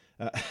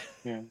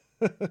 Yeah.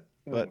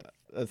 But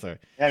that's all right.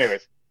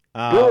 Anyways.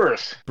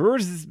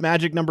 Brewers'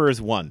 magic number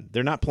is 1.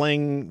 They're not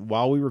playing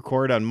while we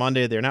record on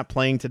Monday. They're not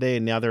playing today,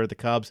 and now they're at the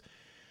Cubs.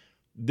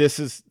 This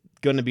is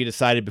going to be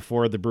decided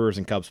before the Brewers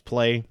and Cubs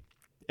play.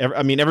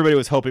 Everybody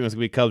was hoping it was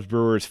going to be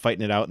Cubs-Brewers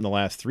fighting it out in the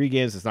last 3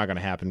 games. It's not going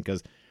to happen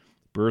because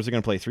Brewers are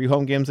going to play 3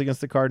 home games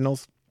against the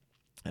Cardinals,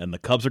 and the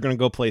Cubs are going to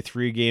go play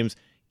 3 games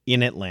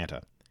in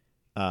Atlanta.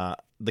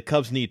 The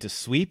Cubs need to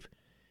sweep,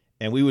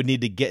 and we would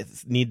need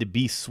to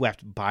be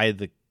swept by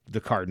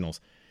the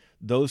Cardinals.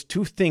 Those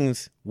 2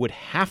 things would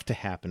have to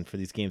happen for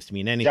these games to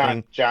mean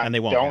anything, John, and they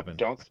won't happen.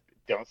 Don't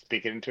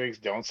speak it into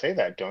existence. Don't say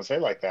that. Don't say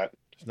it like that.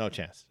 There's no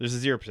chance. There's a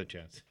 0%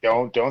 chance.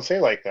 Don't say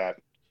it like that.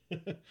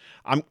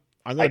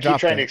 I keep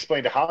trying to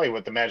explain to Holly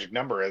what the magic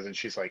number is, and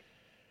she's like,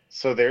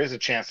 "So there is a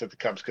chance that the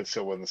Cubs could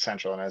still win the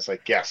Central." And I was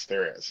like, "Yes,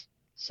 there is.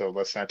 So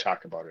let's not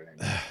talk about it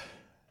anymore."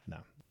 No,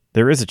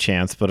 there is a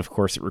chance, but of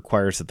course it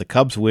requires that the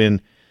Cubs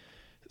win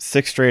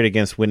 6 straight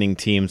against winning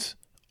teams,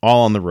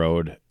 all on the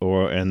road,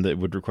 and it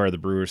would require the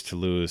Brewers to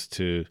lose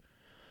to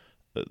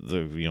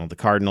the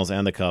Cardinals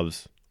and the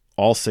Cubs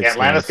all 6.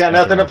 Atlanta's got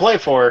nothing to play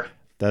for.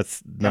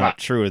 That's not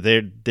true.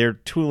 They're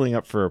tooling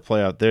up for a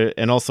playoff.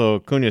 And also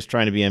Acuna's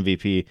trying to be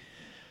MVP.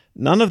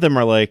 None of them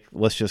are like,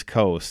 let's just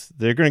coast.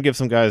 They're going to give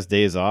some guys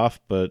days off,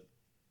 but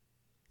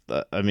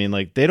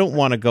they don't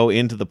want to go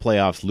into the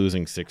playoffs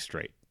losing 6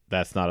 straight.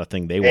 That's not a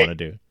thing they want to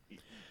do.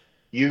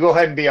 You go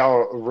ahead and be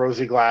all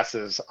rosy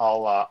glasses.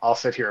 I'll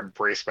sit here and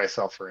brace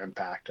myself for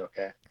impact.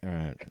 Okay. All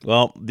right.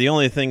 Well, the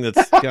only thing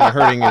that's kind of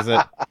hurting is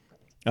that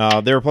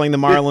they were playing the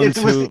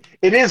Marlins.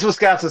 It is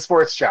Wisconsin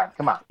sports, John.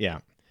 Come on. Yeah.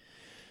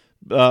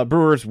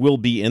 Brewers will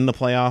be in the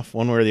playoff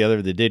one way or the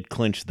other. They did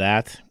clinch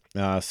that.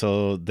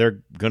 So they're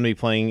going to be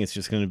playing. It's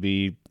just going to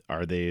be,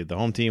 are they the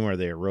home team or are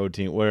they a road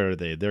team? Where are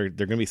they? They're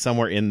going to be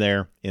somewhere in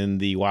there in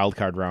the wild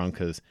card round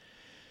because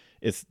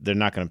they're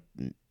not going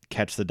to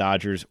catch the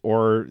Dodgers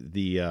or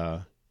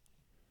the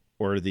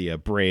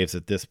Braves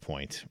at this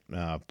point.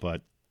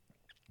 But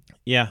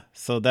yeah,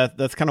 so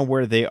that's kind of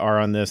where they are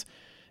on this.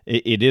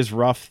 It is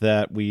rough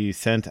that we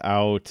sent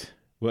out.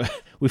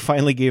 We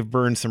finally gave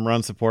Burns some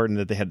run support, and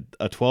that they had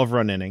a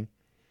 12-run inning,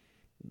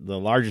 the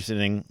largest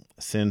inning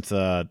since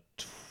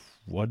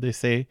what did they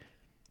say?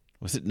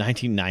 Was it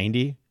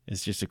 1990?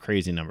 It's just a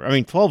crazy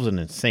number. 12 is an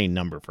insane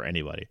number for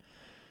anybody.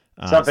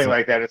 Something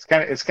like that. It's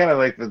kind of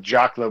like the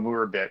Jacques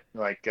Lamour bit.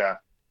 Like,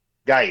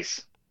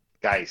 guys,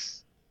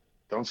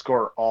 don't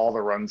score all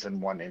the runs in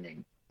one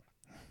inning.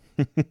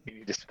 You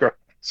need to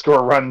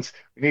score runs.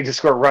 We need to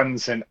score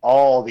runs in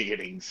all the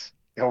innings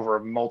over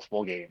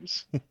multiple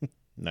games.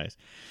 Nice.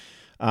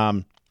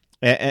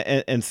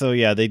 And so,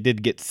 yeah, they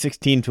did get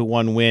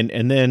 16-1 win,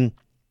 and then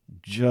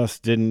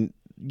just didn't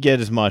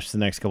get as much the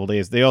next couple of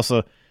days. They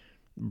also,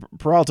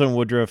 Peralta and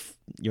Woodruff,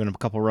 a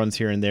couple runs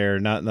here and there,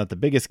 not the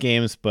biggest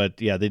games, but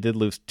yeah, they did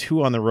lose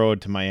 2 on the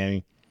road to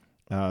Miami.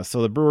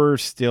 So the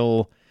Brewers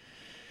still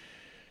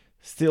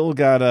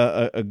got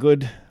a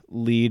good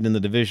lead in the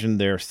division.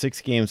 They're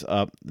 6 games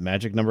up. The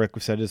magic number, like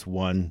we said, is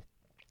 1.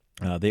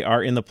 They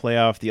are in the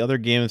playoff. The other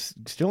games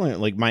still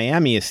like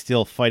Miami is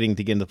still fighting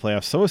to get in the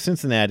playoffs. So is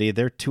Cincinnati.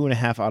 They're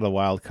 2.5 out of the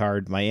wild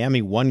card.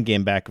 Miami 1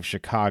 game back of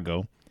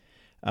Chicago.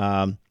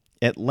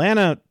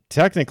 Atlanta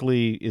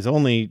technically is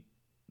only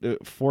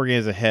 4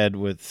 games ahead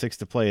with 6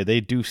 to play.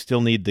 They do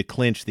still need to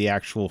clinch the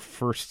actual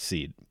first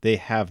seed. They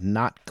have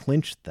not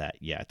clinched that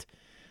yet.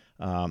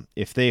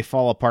 If they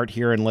fall apart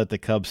here and let the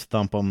Cubs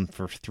thump them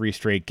for 3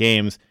 straight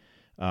games,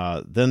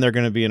 then they're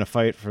going to be in a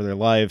fight for their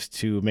lives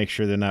to make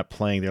sure they're not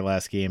playing their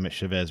last game at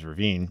Chavez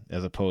Ravine,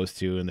 as opposed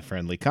to in the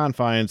friendly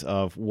confines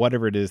of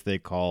whatever it is they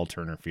call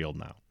Turner Field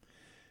now.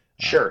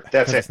 Sure,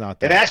 that's it. Not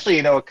and actually,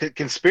 a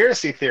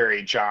conspiracy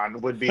theory, John,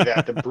 would be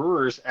that the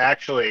Brewers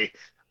actually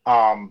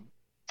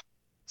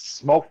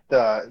smoked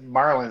the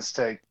Marlins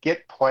to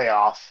get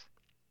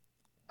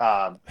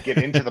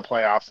into the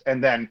playoffs,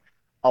 and then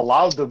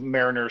allowed the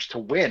Mariners to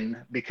win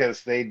because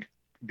of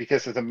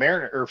the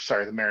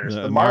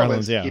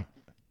Marlins. Yeah.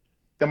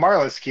 The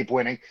Marlins keep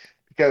winning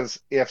because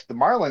if the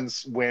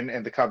Marlins win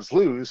and the Cubs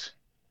lose,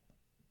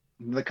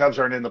 the Cubs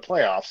aren't in the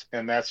playoffs,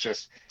 and that's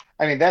just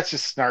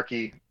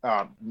snarky,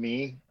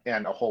 me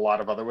and a whole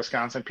lot of other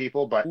Wisconsin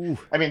people. But Ooh.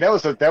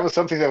 that was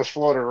something that was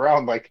floated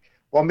around. Like,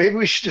 well, maybe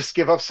we should just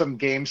give up some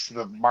games to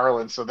the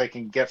Marlins so they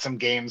can get some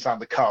games on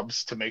the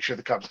Cubs to make sure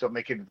the Cubs don't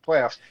make it into the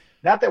playoffs.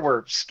 Not that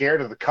we're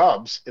scared of the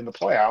Cubs in the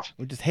playoffs.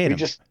 We just hate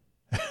them.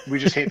 We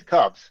just hate the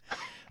Cubs.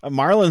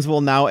 Marlins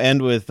will now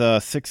end with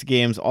 6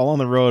 games all on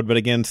the road, but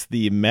against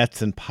the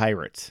Mets and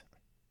Pirates.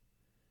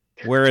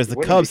 Whereas the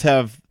Cubs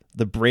have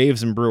the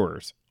Braves and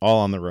Brewers all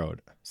on the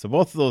road. So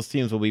both of those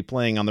teams will be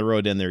playing on the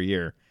road in their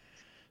year.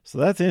 So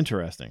that's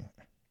interesting.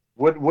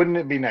 Wouldn't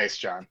it be nice,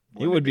 John?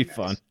 It would be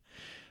fun.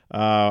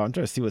 I'm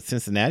trying to see what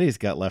Cincinnati's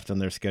got left on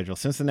their schedule.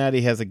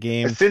 Cincinnati has a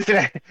game.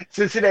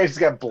 Cincinnati's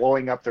got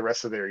blowing up the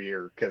rest of their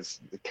year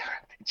because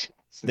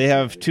they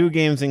have 2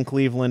 games in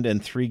Cleveland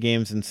and 3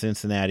 games in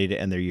Cincinnati to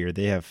end their year.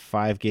 They have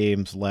 5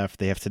 games left.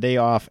 They have today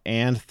off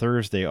and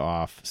Thursday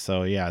off.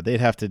 So, yeah,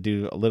 they'd have to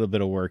do a little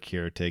bit of work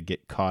here to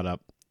get caught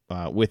up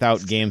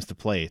without games to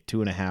play.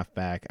 2.5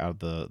 back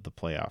out of the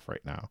playoff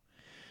right now.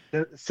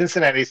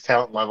 Cincinnati's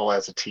talent level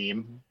as a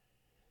team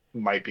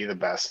might be the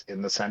best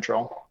in the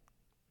Central.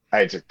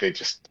 They're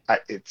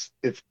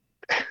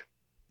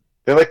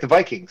like the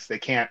Vikings. They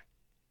can't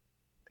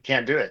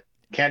do it.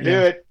 Can't do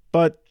it.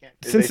 But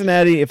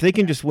Cincinnati, if they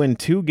can just win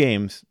 2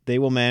 games, they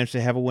will manage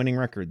to have a winning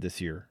record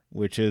this year,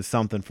 which is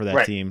something for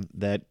that team.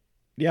 That,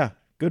 yeah,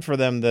 good for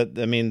them.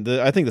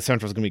 I think the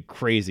Central is going to be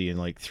crazy in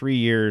like 3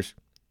 years.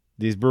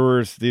 These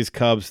Brewers, these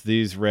Cubs,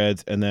 these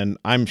Reds, and then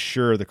I'm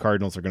sure the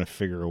Cardinals are going to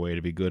figure a way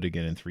to be good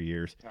again in 3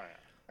 years.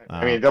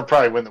 Oh, yeah. They'll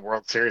probably win the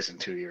World Series in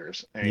 2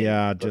 years.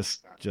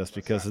 Just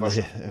because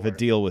of a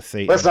deal with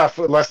Satan.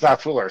 Let's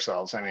not fool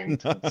ourselves.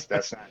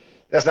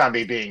 That's not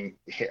me being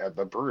a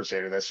Brewers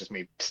hater. That's just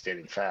me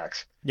stating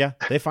facts. Yeah,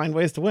 they find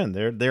ways to win.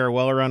 They're a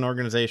well-run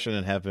organization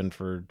and have been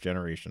for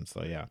generations.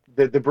 So yeah,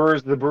 the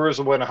Brewers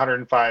will win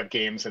 105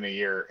 games in a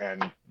year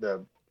and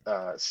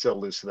still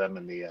lose to them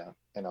in the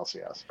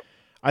NLCS.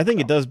 I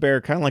think it does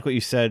bear kind of like what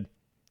you said.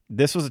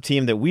 This was a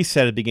team that we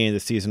said at the beginning of the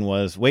season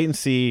was wait and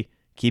see.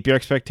 Keep your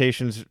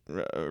expectations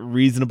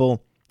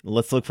reasonable.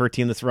 Let's look for a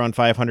team that's around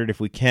 500 if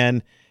we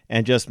can.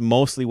 And just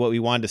mostly what we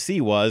wanted to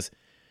see was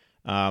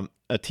a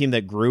team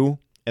that grew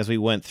as we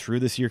went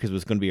through this year because it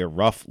was going to be a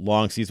rough,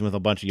 long season with a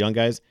bunch of young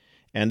guys.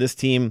 And this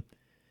team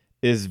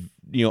is,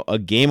 a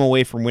game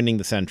away from winning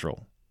the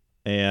Central.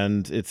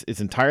 And it's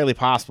entirely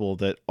possible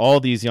that all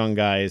these young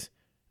guys,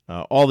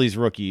 all these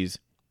rookies,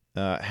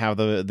 have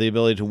the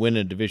ability to win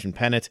a division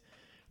pennant,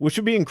 which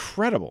would be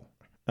incredible.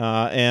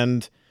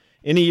 And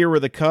in a year where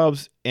the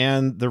Cubs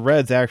and the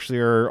Reds actually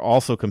are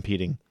also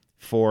competing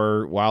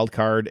for wild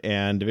card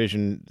and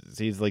division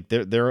seeds, like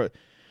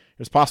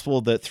it's possible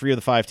that 3 of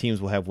the 5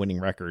 teams will have winning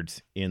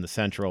records in the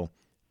Central,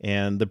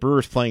 and the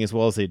Brewers playing as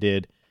well as they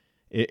did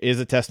is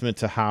a testament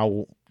to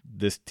how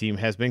this team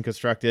has been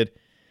constructed.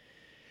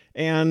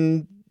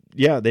 And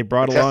yeah, they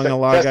brought along a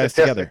lot of guys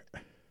together.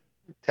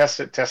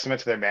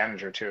 Testament to their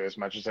manager too, as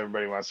much as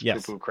everybody wants to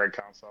poo-poo Craig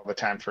Counsell all the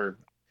time for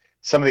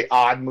some of the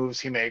odd moves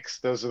he makes.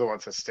 Those are the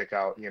ones that stick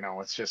out.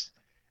 It's just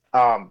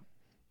to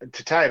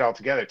tie it all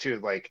together too.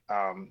 Like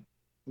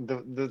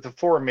the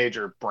 4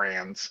 major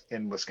brands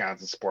in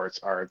Wisconsin sports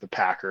are the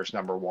Packers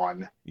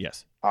 #1.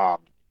 Yes.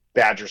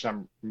 Badgers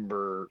or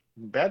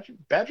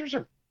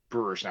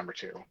Brewers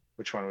 #2.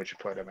 Which one would you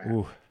put them at?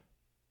 Ooh.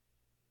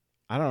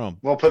 I don't know.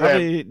 We'll put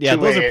them. Yeah,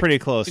 those are pretty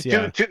close.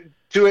 Yeah.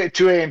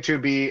 2A and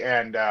 2B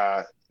and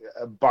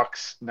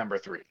Bucks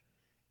 #3,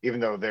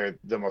 even though they're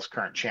the most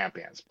current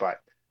champions.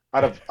 But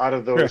out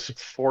of those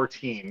 4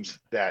 teams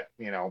that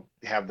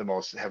have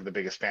the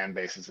biggest fan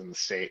bases in the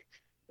state,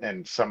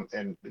 and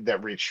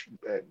that reach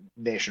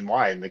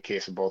nationwide in the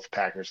case of both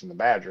Packers and the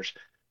Badgers,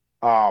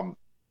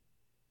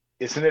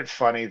 isn't it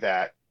funny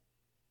that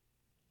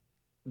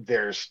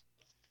there's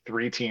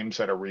 3 teams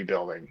that are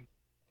rebuilding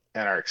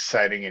and are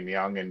exciting and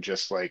young and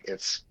just like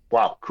it's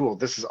wow, cool,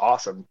 this is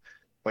awesome.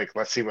 Like,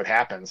 let's see what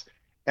happens.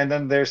 And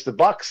then there's the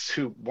Bucks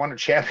who won a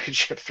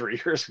championship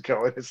 3 years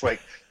ago, and it's like,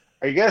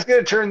 are you guys going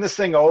to turn this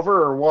thing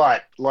over or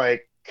what?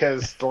 Like,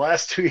 because the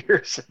last 2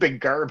 years have been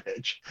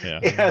garbage. Yeah.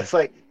 It's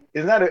like,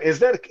 is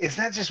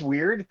that just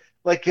weird?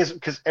 Like,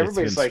 because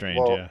everybody's like, strange,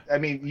 well, yeah. I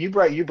mean, you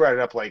brought it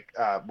up like,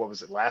 what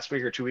was it, last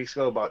week or 2 weeks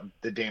ago about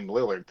the Dame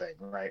Lillard thing,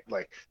 right?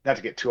 Like, not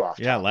to get too off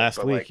Yeah, topic, last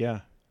but week, like,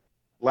 yeah.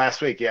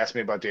 last week you asked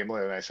me about Dame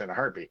Lillard, and I said in a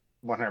heartbeat,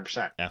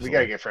 100%. Absolutely. We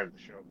got to get friend of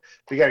the show.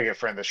 We got to get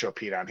friend of the show,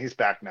 Pete, on. He's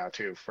back now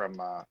too from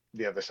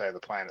the other side of the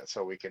planet,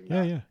 so we can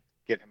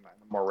get him on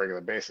a more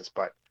regular basis.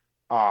 But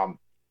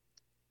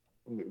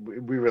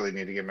we really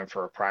need to get him in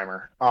for a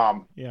primer.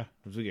 Yeah,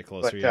 as we get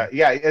closer. But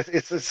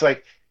it's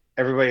like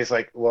everybody's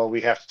like, well,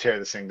 we have to tear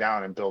this thing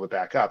down and build it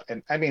back up,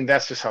 and I mean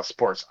that's just how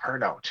sports are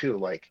now too.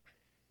 Like,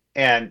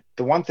 and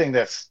the one thing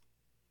that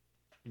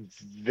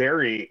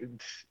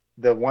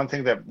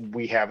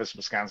we have as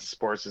Wisconsin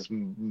sports is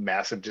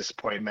massive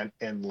disappointment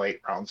in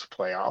late rounds of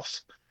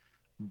playoffs.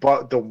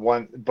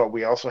 But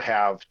we also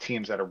have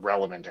teams that are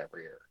relevant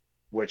every year,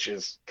 which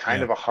is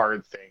kind of a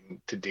hard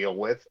thing to deal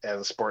with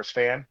as a sports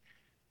fan,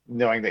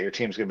 knowing that your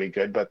team's going to be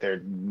good, but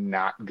they're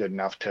not good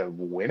enough to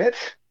win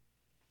it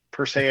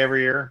per se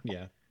every year.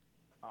 Yeah.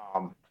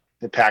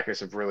 The Packers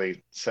have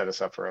really set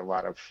us up for a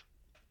lot of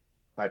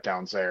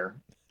letdowns there.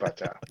 But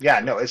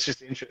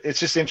it's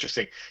just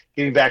interesting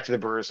getting back to the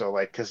Brewers though,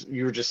 like, because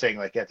you were just saying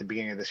like at the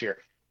beginning of this year,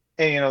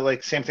 and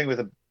like same thing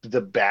with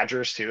the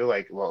Badgers too.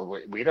 Like, well,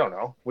 we don't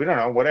know,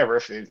 whatever.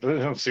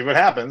 If see what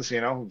happens,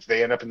 if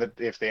they end up in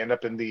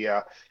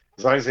the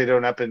as long as they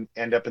don't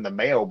end up in the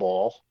Mayo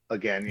Bowl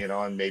again,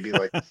 and maybe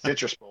like the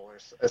Citrus Bowl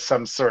or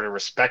some sort of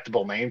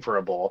respectable name for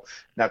a bowl,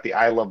 not the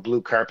I Love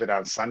Blue Carpet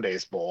on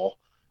Sundays Bowl,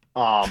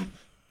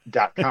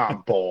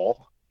 .com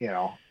bowl,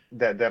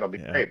 that'll be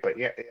great. But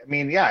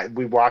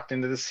we walked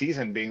into the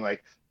season being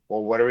like,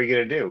 well, what are we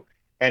going to do?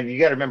 And you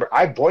got to remember,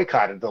 I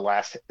boycotted the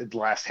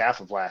last half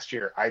of last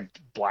year. I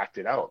blacked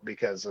it out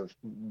because of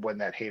when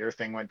that hater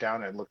thing went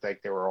down. It looked like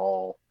it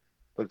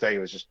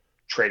was just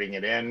trading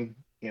it in,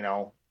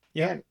 Yeah,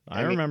 and,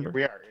 I remember.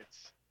 Here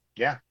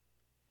we are.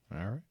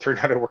 All right. Turned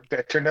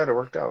out it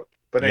worked out.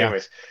 But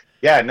anyways,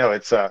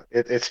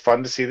 it's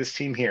fun to see this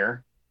team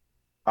here.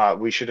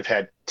 We should have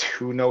had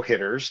 2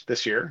 no-hitters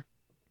this year.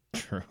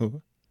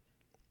 True.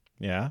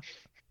 Yeah.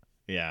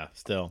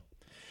 Still,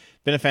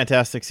 been a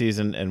fantastic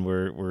season, and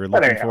we're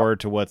looking forward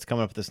to what's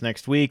coming up this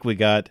next week. We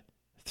got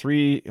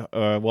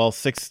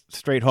 6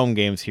 straight home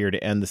games here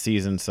to end the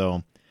season.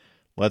 So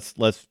let's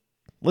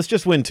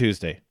just win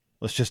Tuesday.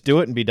 Let's just do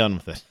it and be done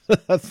with it.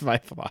 That's my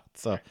thought.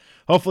 So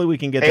hopefully we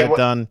can get that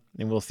done,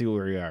 and we'll see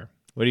where we are.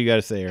 What do you got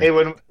to say, Aaron? Hey,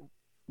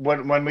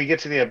 when we get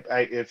to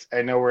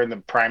I know we're in the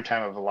prime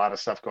time of a lot of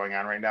stuff going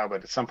on right now,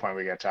 but at some point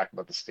we got to talk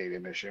about the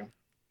stadium issue.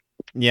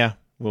 Yeah,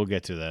 we'll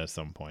get to that at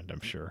some point,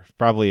 I'm sure.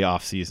 Probably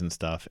off-season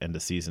stuff, end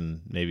of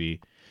season,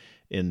 maybe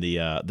in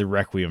the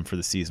requiem for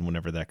the season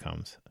whenever that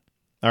comes.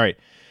 All right.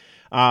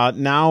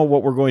 Now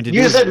what we're going to do.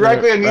 You said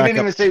requiem. You didn't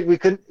even say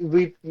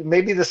we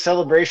maybe the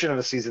celebration of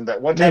the season. That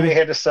one time we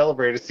had to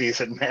celebrate a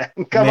season, man.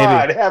 Come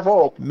on, have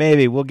hope.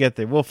 Maybe we'll get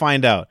there. We'll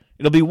find out.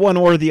 It'll be one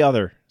or the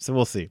other, so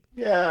we'll see.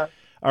 Yeah.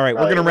 All right,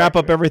 we're going to wrap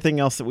up everything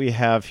else that we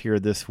have here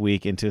this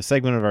week into a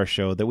segment of our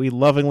show that we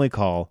lovingly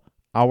call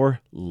Our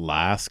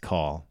Last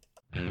Call.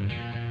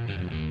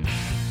 Time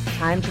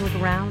to look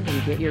around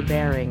and get your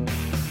bearings.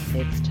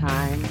 It's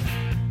time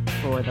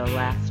for the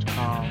last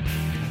call.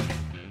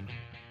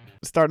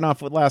 Starting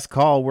off with last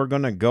call, we're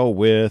going to go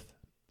with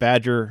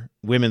Badger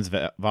women's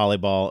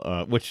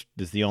volleyball, which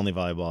is the only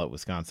volleyball at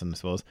Wisconsin, I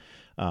suppose.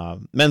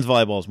 Men's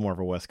volleyball is more of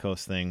a West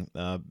Coast thing.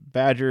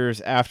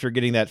 Badgers, after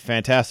getting that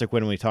fantastic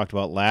win we talked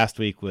about last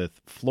week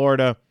with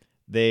Florida,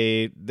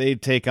 they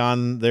take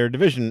on their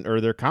division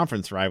or their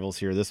conference rivals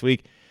here this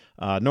week.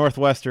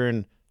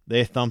 Northwestern,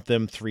 they thumped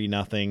them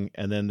 3-0,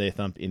 and then they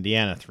thumped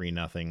Indiana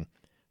 3-0.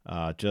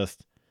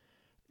 Just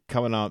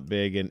coming out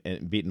big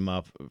and beating them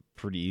up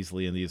pretty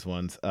easily in these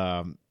ones.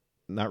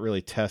 Not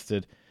really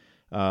tested.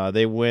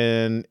 They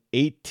win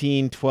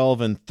 18,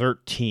 12, and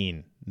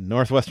 13.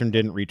 Northwestern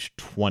didn't reach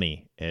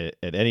 20 at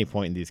any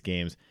point in these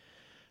games.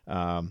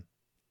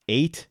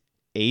 8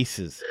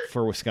 aces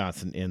for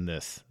Wisconsin in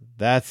this.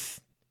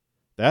 That's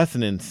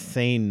an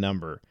insane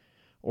number.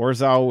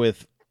 Orzow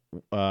with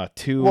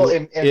 2. Well,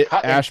 and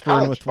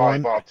Ashburn with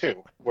 1. Volleyball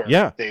too,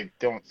 where they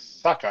don't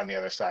suck on the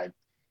other side.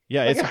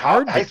 Yeah, it's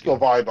hard. High school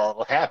volleyball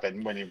will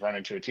happen when you run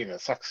into a team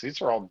that sucks.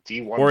 These are all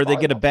D1. Or they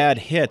get a bad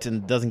hit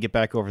and doesn't get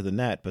back over the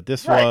net. But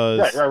this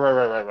was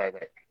right.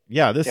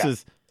 Yeah, this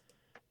is.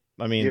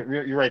 I mean,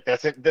 you're right.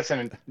 That's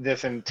an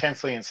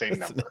intensely insane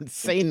number. An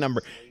insane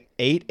number.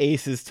 8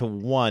 aces to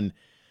 1.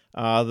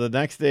 The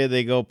next day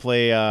they go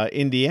play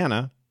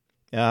Indiana.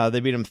 They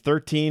beat them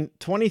 13,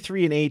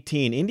 23, and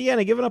 18.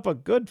 Indiana giving up a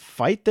good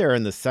fight there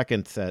in the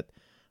second set,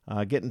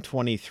 getting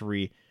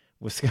 23.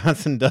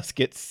 Wisconsin does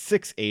get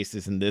 6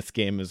 aces in this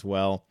game as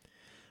well.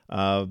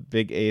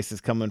 Big aces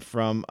coming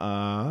from,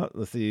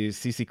 let's see,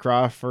 CeCe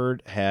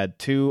Crawford had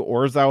 2.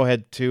 Orzow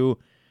had 2.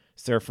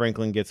 Sarah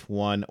Franklin gets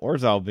 1.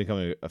 Orzow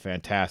becoming a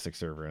fantastic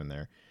server in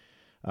there.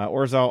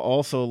 Orzow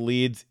also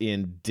leads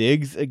in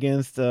digs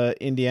against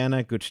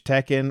Indiana.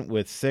 Guchtekin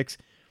with 6.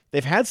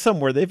 they've had some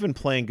where they've been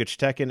playing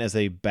Guchtekin as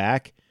a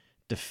back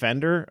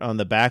defender on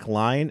the back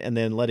line and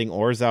then letting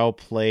Orzau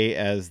play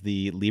as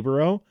the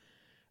libero.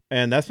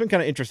 And that's been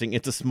kind of interesting.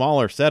 It's a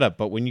smaller setup,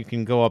 but when you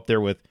can go up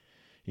there with,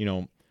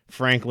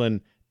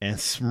 Franklin and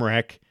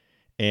Smrek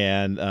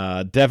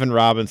and Devin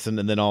Robinson,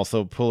 and then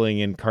also pulling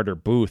in Carter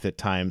Booth at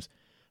times,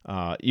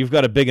 you've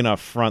got a big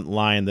enough front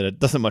line that it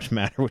doesn't much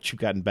matter what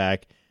you've gotten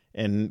back.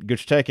 And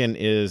Guchtekin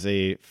is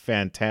a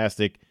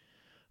fantastic,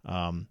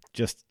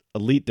 just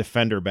elite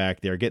defender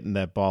back there, getting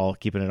that ball,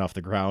 keeping it off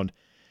the ground.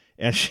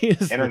 And she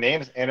is, and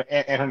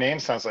her name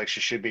sounds like she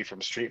should be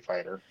from Street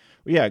Fighter.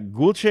 Yeah,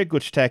 Gulce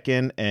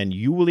Guchtekin and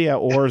Yulia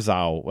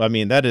Orzau. I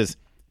mean, that is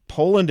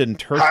Poland and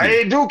Turkey.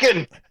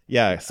 Hadouken!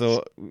 Yeah,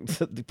 so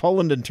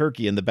Poland and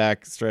Turkey in the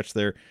back stretch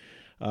there,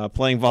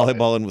 playing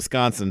volleyball in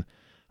Wisconsin.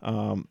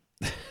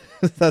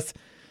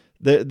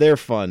 They're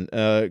fun.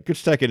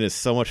 Guchtekin is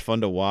so much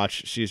fun to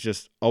watch. She's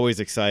just always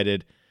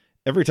excited.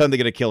 Every time they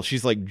get a kill,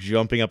 she's like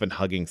jumping up and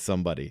hugging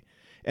somebody.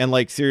 And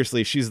like,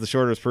 seriously, she's the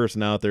shortest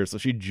person out there, so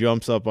she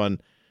jumps up on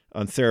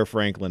Sarah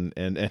Franklin,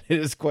 and it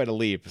is quite a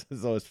leap.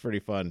 So it's pretty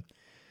fun.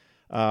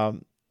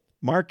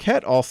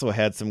 Marquette also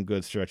had some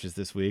good stretches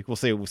this week. We'll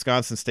say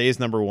Wisconsin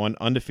stays number one,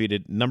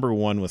 undefeated, number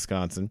one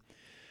Wisconsin.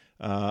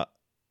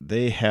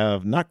 They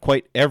have not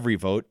quite every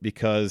vote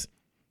because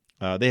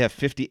they have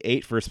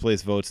 58 first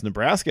place votes.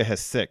 Nebraska has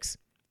 6.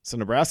 So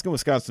Nebraska and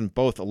Wisconsin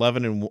both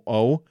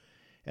 11-0,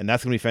 and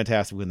that's going to be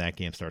fantastic when that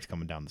game starts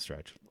coming down the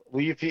stretch.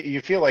 Well,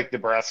 you feel like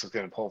Nebraska's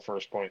going to pull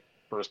first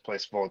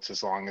place votes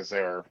as long as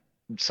they're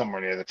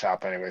somewhere near the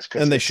top, anyways.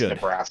 And they should.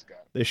 Nebraska.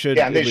 They should.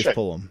 Yeah, at they least should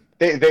pull them.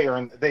 They've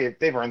earned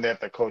that.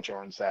 The coach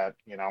earns that.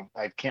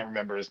 I can't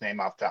remember his name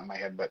off the top of my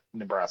head, but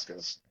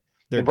Nebraska's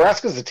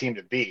a team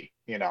to beat.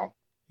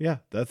 Yeah,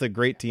 that's a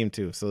great team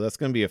too. So that's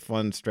going to be a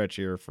fun stretch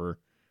here for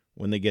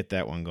when they get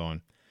that one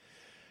going.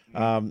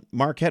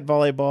 Marquette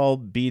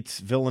volleyball beats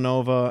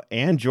Villanova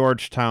and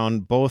Georgetown.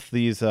 Both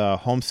these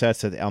home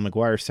sets at the Al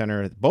McGuire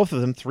Center. Both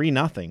of them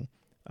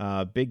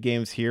 3-0. Big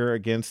games here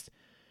against.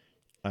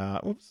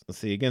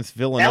 Against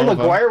Villanova. Al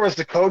McGuire was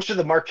the coach of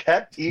the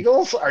Marquette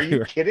Eagles. Are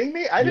you kidding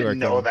me? I didn't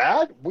know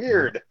that.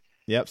 Weird.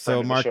 Yep.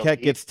 So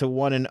Marquette gets to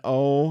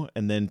 1-0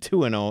 and then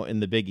 2-0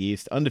 in the Big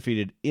East,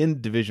 undefeated in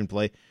division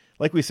play.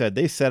 Like we said,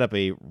 they set up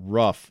a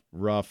rough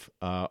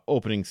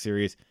opening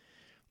series.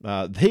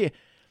 They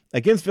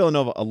against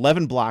Villanova,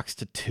 11 blocks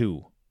to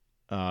 2.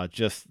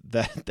 Just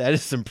that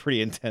is some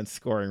pretty intense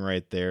scoring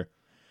right there.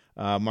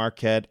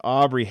 Marquette,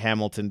 Aubrey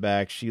Hamilton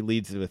back. She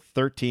leads with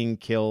 13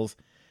 kills.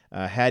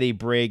 Hattie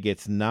Bray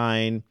gets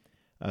 9.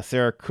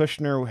 Sarah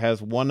Kushner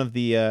has one of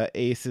the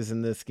aces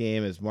in this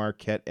game as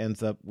Marquette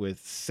ends up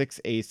with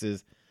 6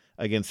 aces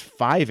against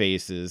 5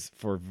 aces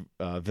for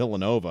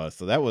Villanova.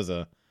 So that was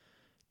a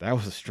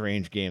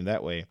strange game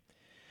that way.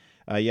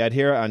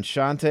 Yadira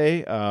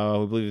Anshante,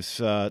 I believe it's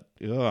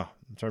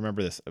I'm trying to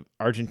remember this.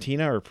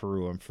 Argentina or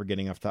Peru, I'm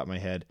forgetting off the top of my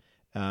head,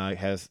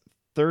 has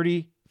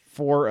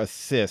 34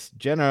 assists.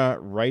 Jenna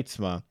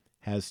Reitzma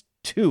has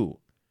 2.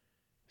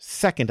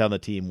 Second on the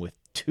team with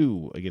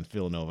 2 against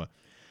Villanova.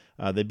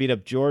 They beat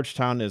up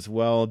Georgetown as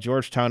well.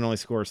 Georgetown only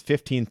scores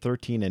 15,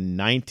 13, and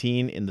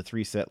 19 in the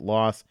 3-set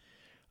loss.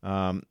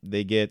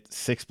 They get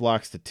 6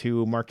 blocks to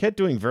 2. Marquette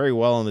doing very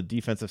well on the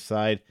defensive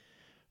side.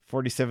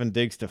 47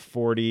 digs to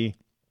 40.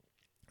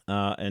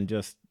 And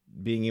just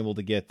being able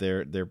to get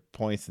their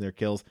points and their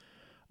kills.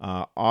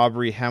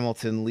 Aubrey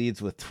Hamilton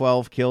leads with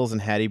 12 kills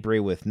and Hattie Bray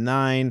with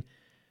 9.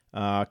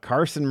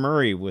 Carson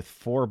Murray with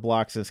 4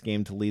 blocks this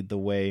game to lead the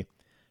way.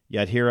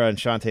 Yadira and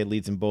Shante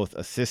leads in both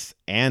assists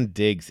and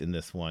digs in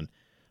this one.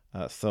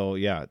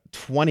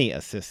 20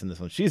 assists in this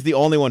one. She's the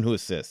only one who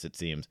assists, it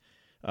seems.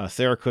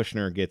 Sarah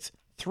Kushner gets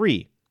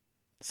 3.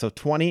 So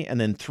 20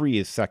 and then 3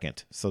 is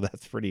second. So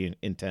that's pretty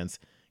intense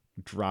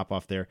drop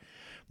off there.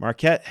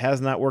 Marquette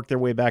has not worked their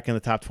way back in the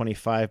top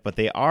 25, but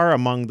they are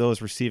among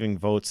those receiving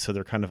votes, so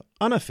they're kind of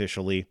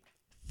unofficially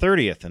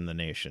 30th in the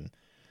nation.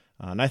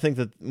 And I think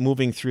that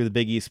moving through the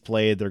Big East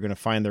play, they're going to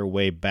find their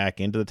way back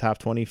into the top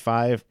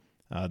 25.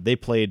 They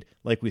played,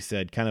 like we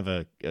said, kind of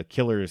a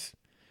killer's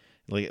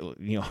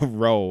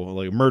row,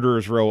 like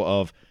murderer's row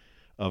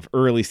of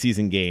early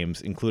season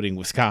games, including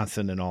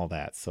Wisconsin and all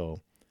that.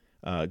 So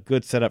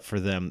good setup for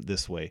them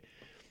this way.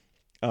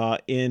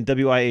 In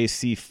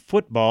WIAC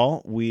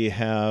football, we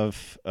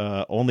have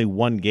only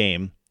one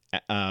game.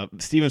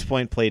 Stevens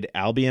Point played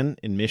Albion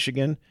in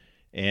Michigan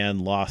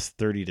and lost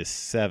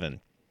 30-7.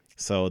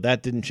 So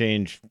that didn't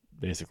change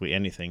basically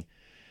anything.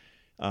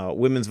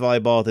 Women's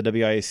volleyball at the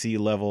WIAC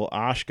level,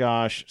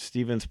 Oshkosh,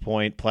 Stevens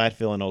Point,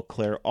 Platteville, and Eau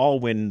Claire all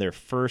win their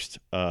first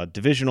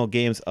divisional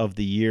games of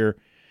the year.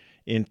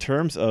 In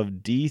terms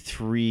of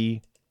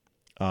D3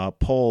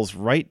 polls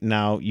right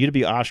now,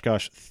 UW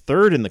Oshkosh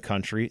third in the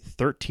country,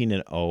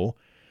 13-0.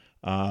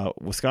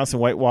 Wisconsin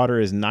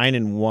Whitewater is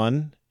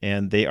 9-1,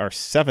 and they are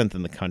 7th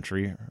in the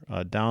country.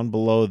 Down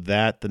below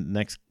that, the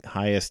next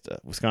highest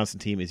Wisconsin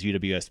team is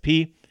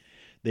UWSP.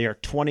 They are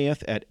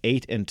 20th at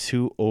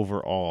 8-2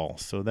 overall.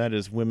 So that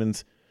is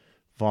women's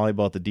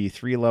volleyball at the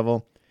D3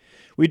 level.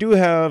 We do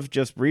have,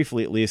 just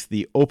briefly at least,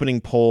 the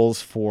opening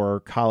polls for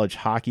college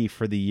hockey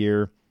for the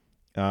year.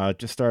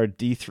 Just started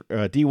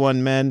D1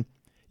 men.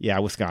 Yeah,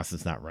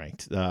 Wisconsin's not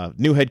ranked.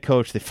 New head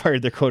coach. They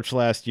fired their coach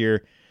last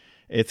year.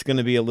 It's going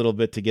to be a little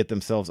bit to get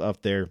themselves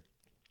up there.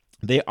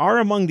 They are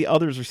among the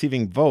others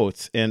receiving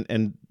votes,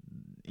 and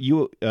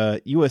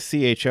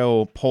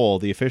USCHO poll,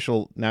 the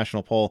official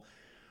national poll,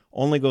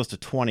 only goes to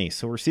 20.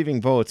 So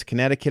receiving votes,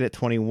 Connecticut at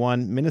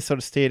 21,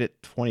 Minnesota State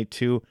at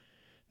 22,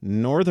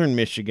 Northern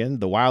Michigan,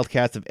 the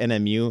Wildcats of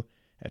NMU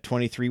at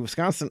 23,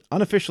 Wisconsin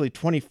unofficially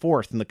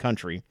 24th in the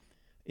country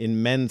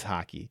in men's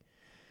hockey.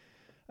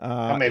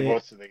 How many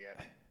votes did they get?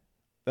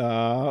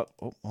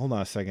 Hold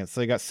on a second. So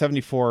they got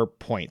 74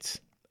 points.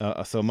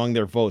 So among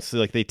their votes, so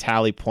like they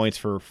tally points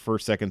for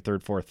first, second,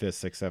 third, fourth, fifth,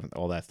 sixth, seventh,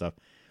 all that stuff.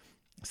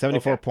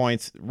 74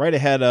 points, right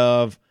ahead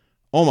of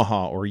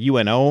Omaha or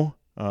UNO,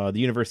 the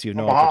University of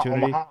No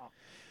Opportunity. Omaha.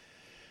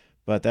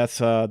 But that's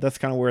kind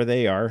of where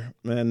they are,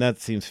 and that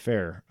seems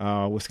fair.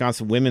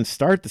 Wisconsin women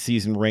start the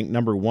season ranked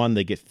number 1.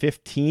 They get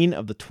 15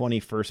 of the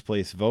 20 first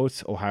place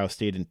votes. Ohio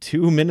State in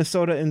 2,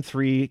 Minnesota in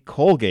 3,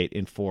 Colgate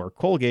in 4.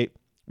 Colgate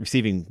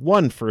receiving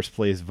 1 first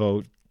place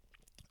vote.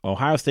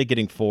 Ohio State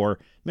getting 4,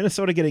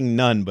 Minnesota getting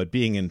none, but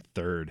being in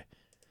 3rd.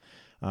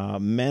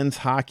 Men's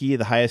hockey,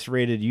 the highest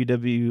rated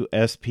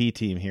UWSP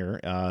team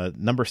here,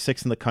 number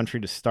 6 in the country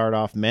to start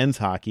off men's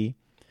hockey.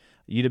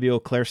 UW Eau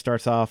Claire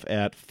starts off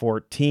at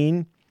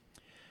 14.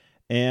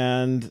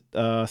 And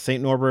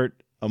St.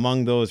 Norbert,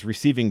 among those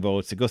receiving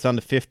votes, it goes down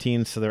to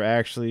 15, so they're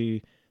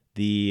actually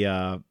the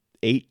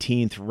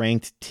 18th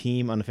ranked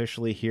team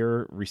unofficially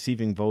here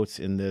receiving votes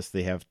in this.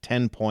 They have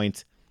 10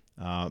 points.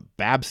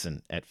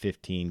 Babson at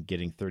 15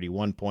 getting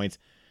 31 points.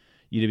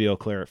 UW Eau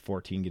Claire at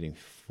 14 getting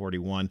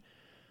 41.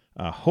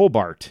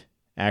 Hobart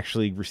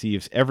actually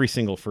receives every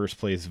single first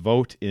place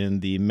vote in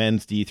the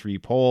men's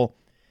D3 poll,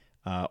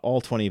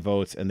 all 20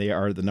 votes, and they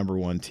are the number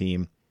 1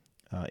 team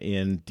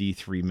in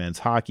D3 men's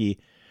hockey.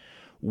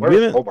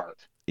 Where's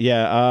Hobart?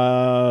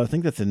 Yeah, I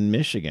think that's in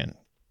Michigan.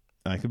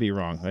 I could be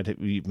wrong.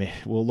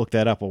 We'll look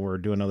that up while we're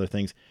doing other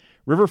things.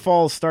 River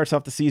Falls starts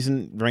off the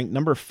season ranked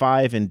number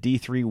 5 in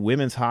D3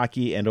 women's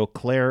hockey, and Eau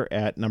Claire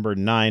at number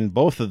 9.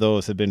 Both of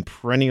those have been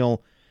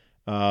perennial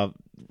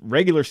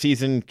regular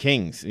season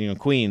kings,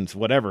 queens,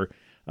 whatever.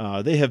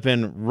 They have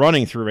been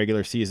running through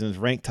regular seasons,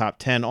 ranked top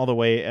 10 all the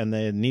way, and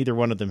then neither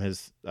one of them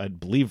has, I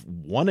believe,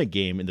 won a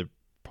game in the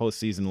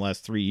postseason the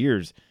last 3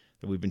 years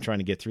that we've been trying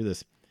to get through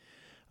this.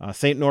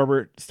 St.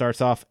 Norbert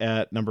starts off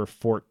at number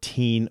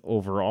 14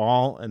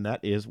 overall, and that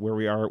is where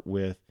we are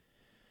with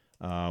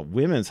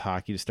women's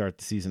hockey to start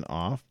the season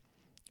off.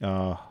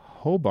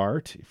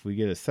 Hobart, if we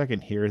get a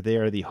second here, they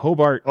are the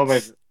Hobart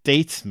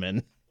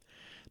Statesmen.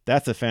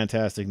 That's a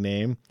fantastic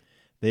name.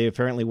 They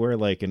apparently wear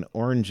like an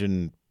orange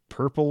and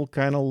purple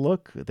kind of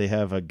look. They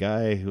have a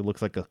guy who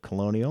looks like a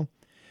colonial.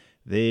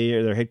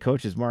 Their head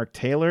coach is Mark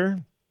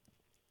Taylor.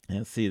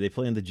 Let's see, they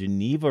play in the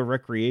Geneva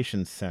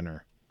Recreation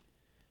Center.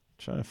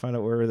 Trying to find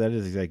out where that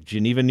is. Like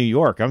Geneva, New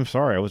York. I'm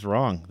sorry, I was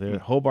wrong.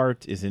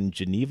 Hobart is in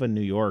Geneva,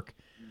 New York.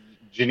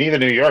 Geneva,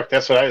 New York.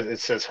 That's what it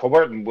says.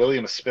 Hobart and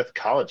William Smith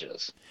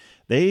Colleges.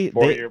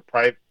 Four-year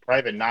private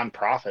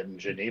nonprofit in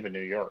Geneva, New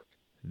York.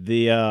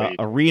 The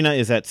arena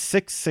is at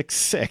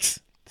 666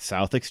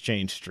 South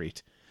Exchange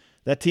Street.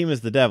 That team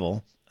is the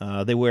devil.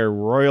 They wear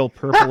royal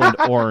purple and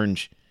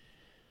orange.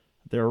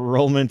 Their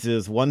enrollment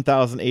is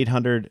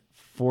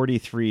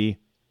 1,843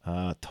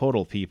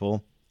 total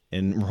people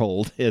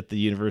enrolled at the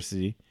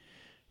university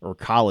or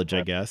college,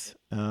 I guess.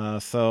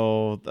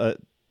 So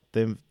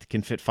they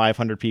can fit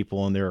 500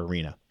 people in their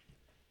arena.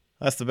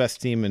 That's the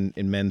best team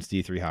in men's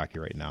D3 hockey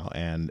right now,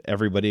 and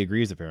everybody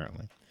agrees,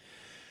 apparently.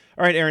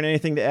 All right, Aaron,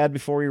 anything to add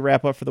before we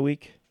wrap up for the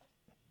week?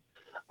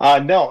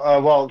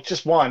 No. Well,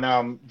 just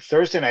one.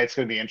 Thursday night's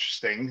going to be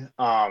interesting.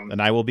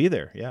 And I will be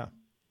there, yeah.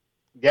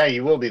 Yeah,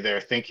 you will be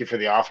there. Thank you for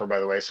the offer, by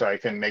the way, so I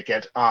can make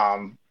it.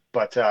 No,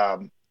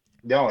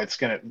 it's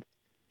going to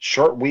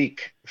short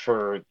week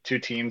for two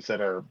teams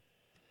that are,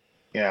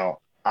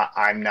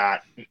 I'm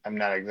not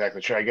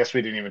exactly sure. I guess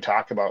we didn't even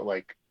talk about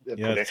like the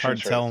predictions. It's hard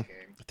to tell.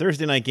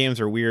 Thursday night games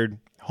are weird.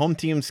 Home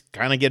teams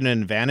kind of get an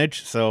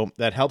advantage, so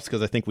that helps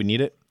because I think we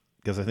need it.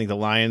 Because I think the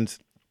Lions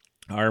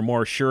are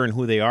more sure in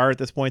who they are at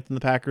this point than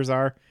the Packers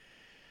are.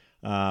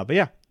 But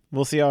yeah,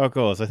 we'll see how it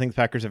goes. I think the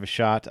Packers have a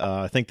shot.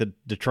 I think the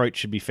Detroit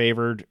should be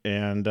favored,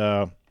 and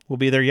we'll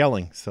be there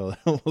yelling. So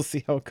we'll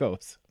see how it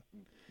goes.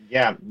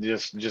 Yeah,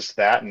 just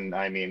that, and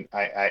I mean,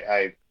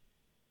 I'm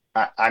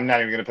not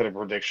even going to put a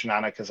prediction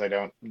on it because I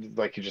don't,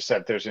 like you just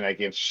said, Thursday night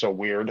games are so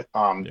weird.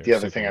 The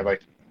other thing I'd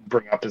like to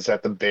bring up is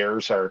that the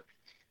Bears are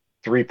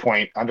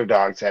 3-point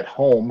underdogs at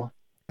home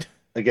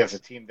against a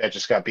team that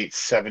just got beat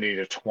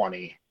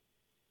 70-20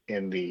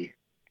 in the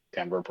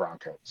Denver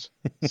Broncos.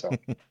 So,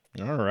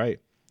 all right,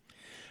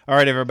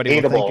 everybody.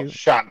 Hateable, well, thank you.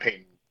 Sean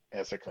Payton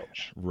as a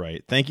coach.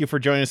 Right. Thank you for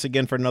joining us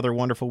again for another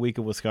wonderful week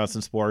of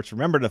Wisconsin sports.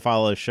 Remember to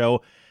follow the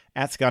show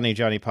at Scotty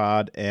Johnny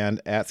Pod and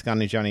at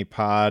Scotty Johnny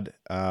Pod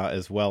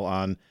as well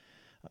on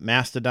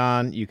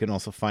Mastodon. You can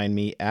also find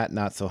me at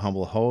Not So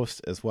Humble Host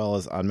as well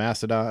as on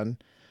Mastodon.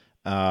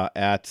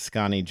 at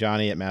Scotty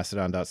Johnny at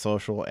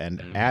Mastodon.social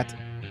and at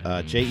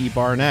J.E.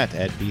 Barnett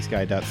at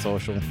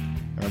bsky.social.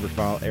 Remember to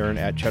follow Aaron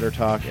at Cheddar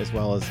Talk as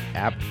well as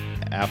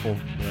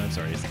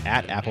it's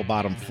at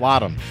Applebottom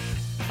Flottom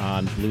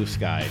on Blue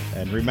Sky.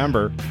 And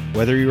remember,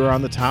 whether you are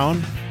on the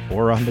town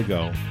or on the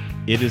go,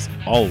 it is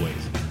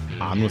always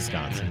on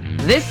Wisconsin.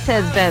 This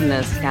has been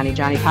the Scotty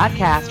Johnny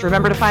Podcast.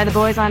 Remember to find the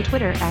boys on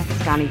Twitter at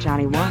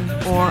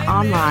ScottyJohnny1 or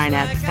online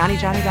at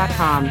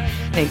ScottyJohnny.com.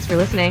 Thanks for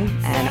listening,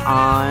 and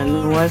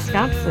on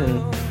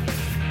Wisconsin.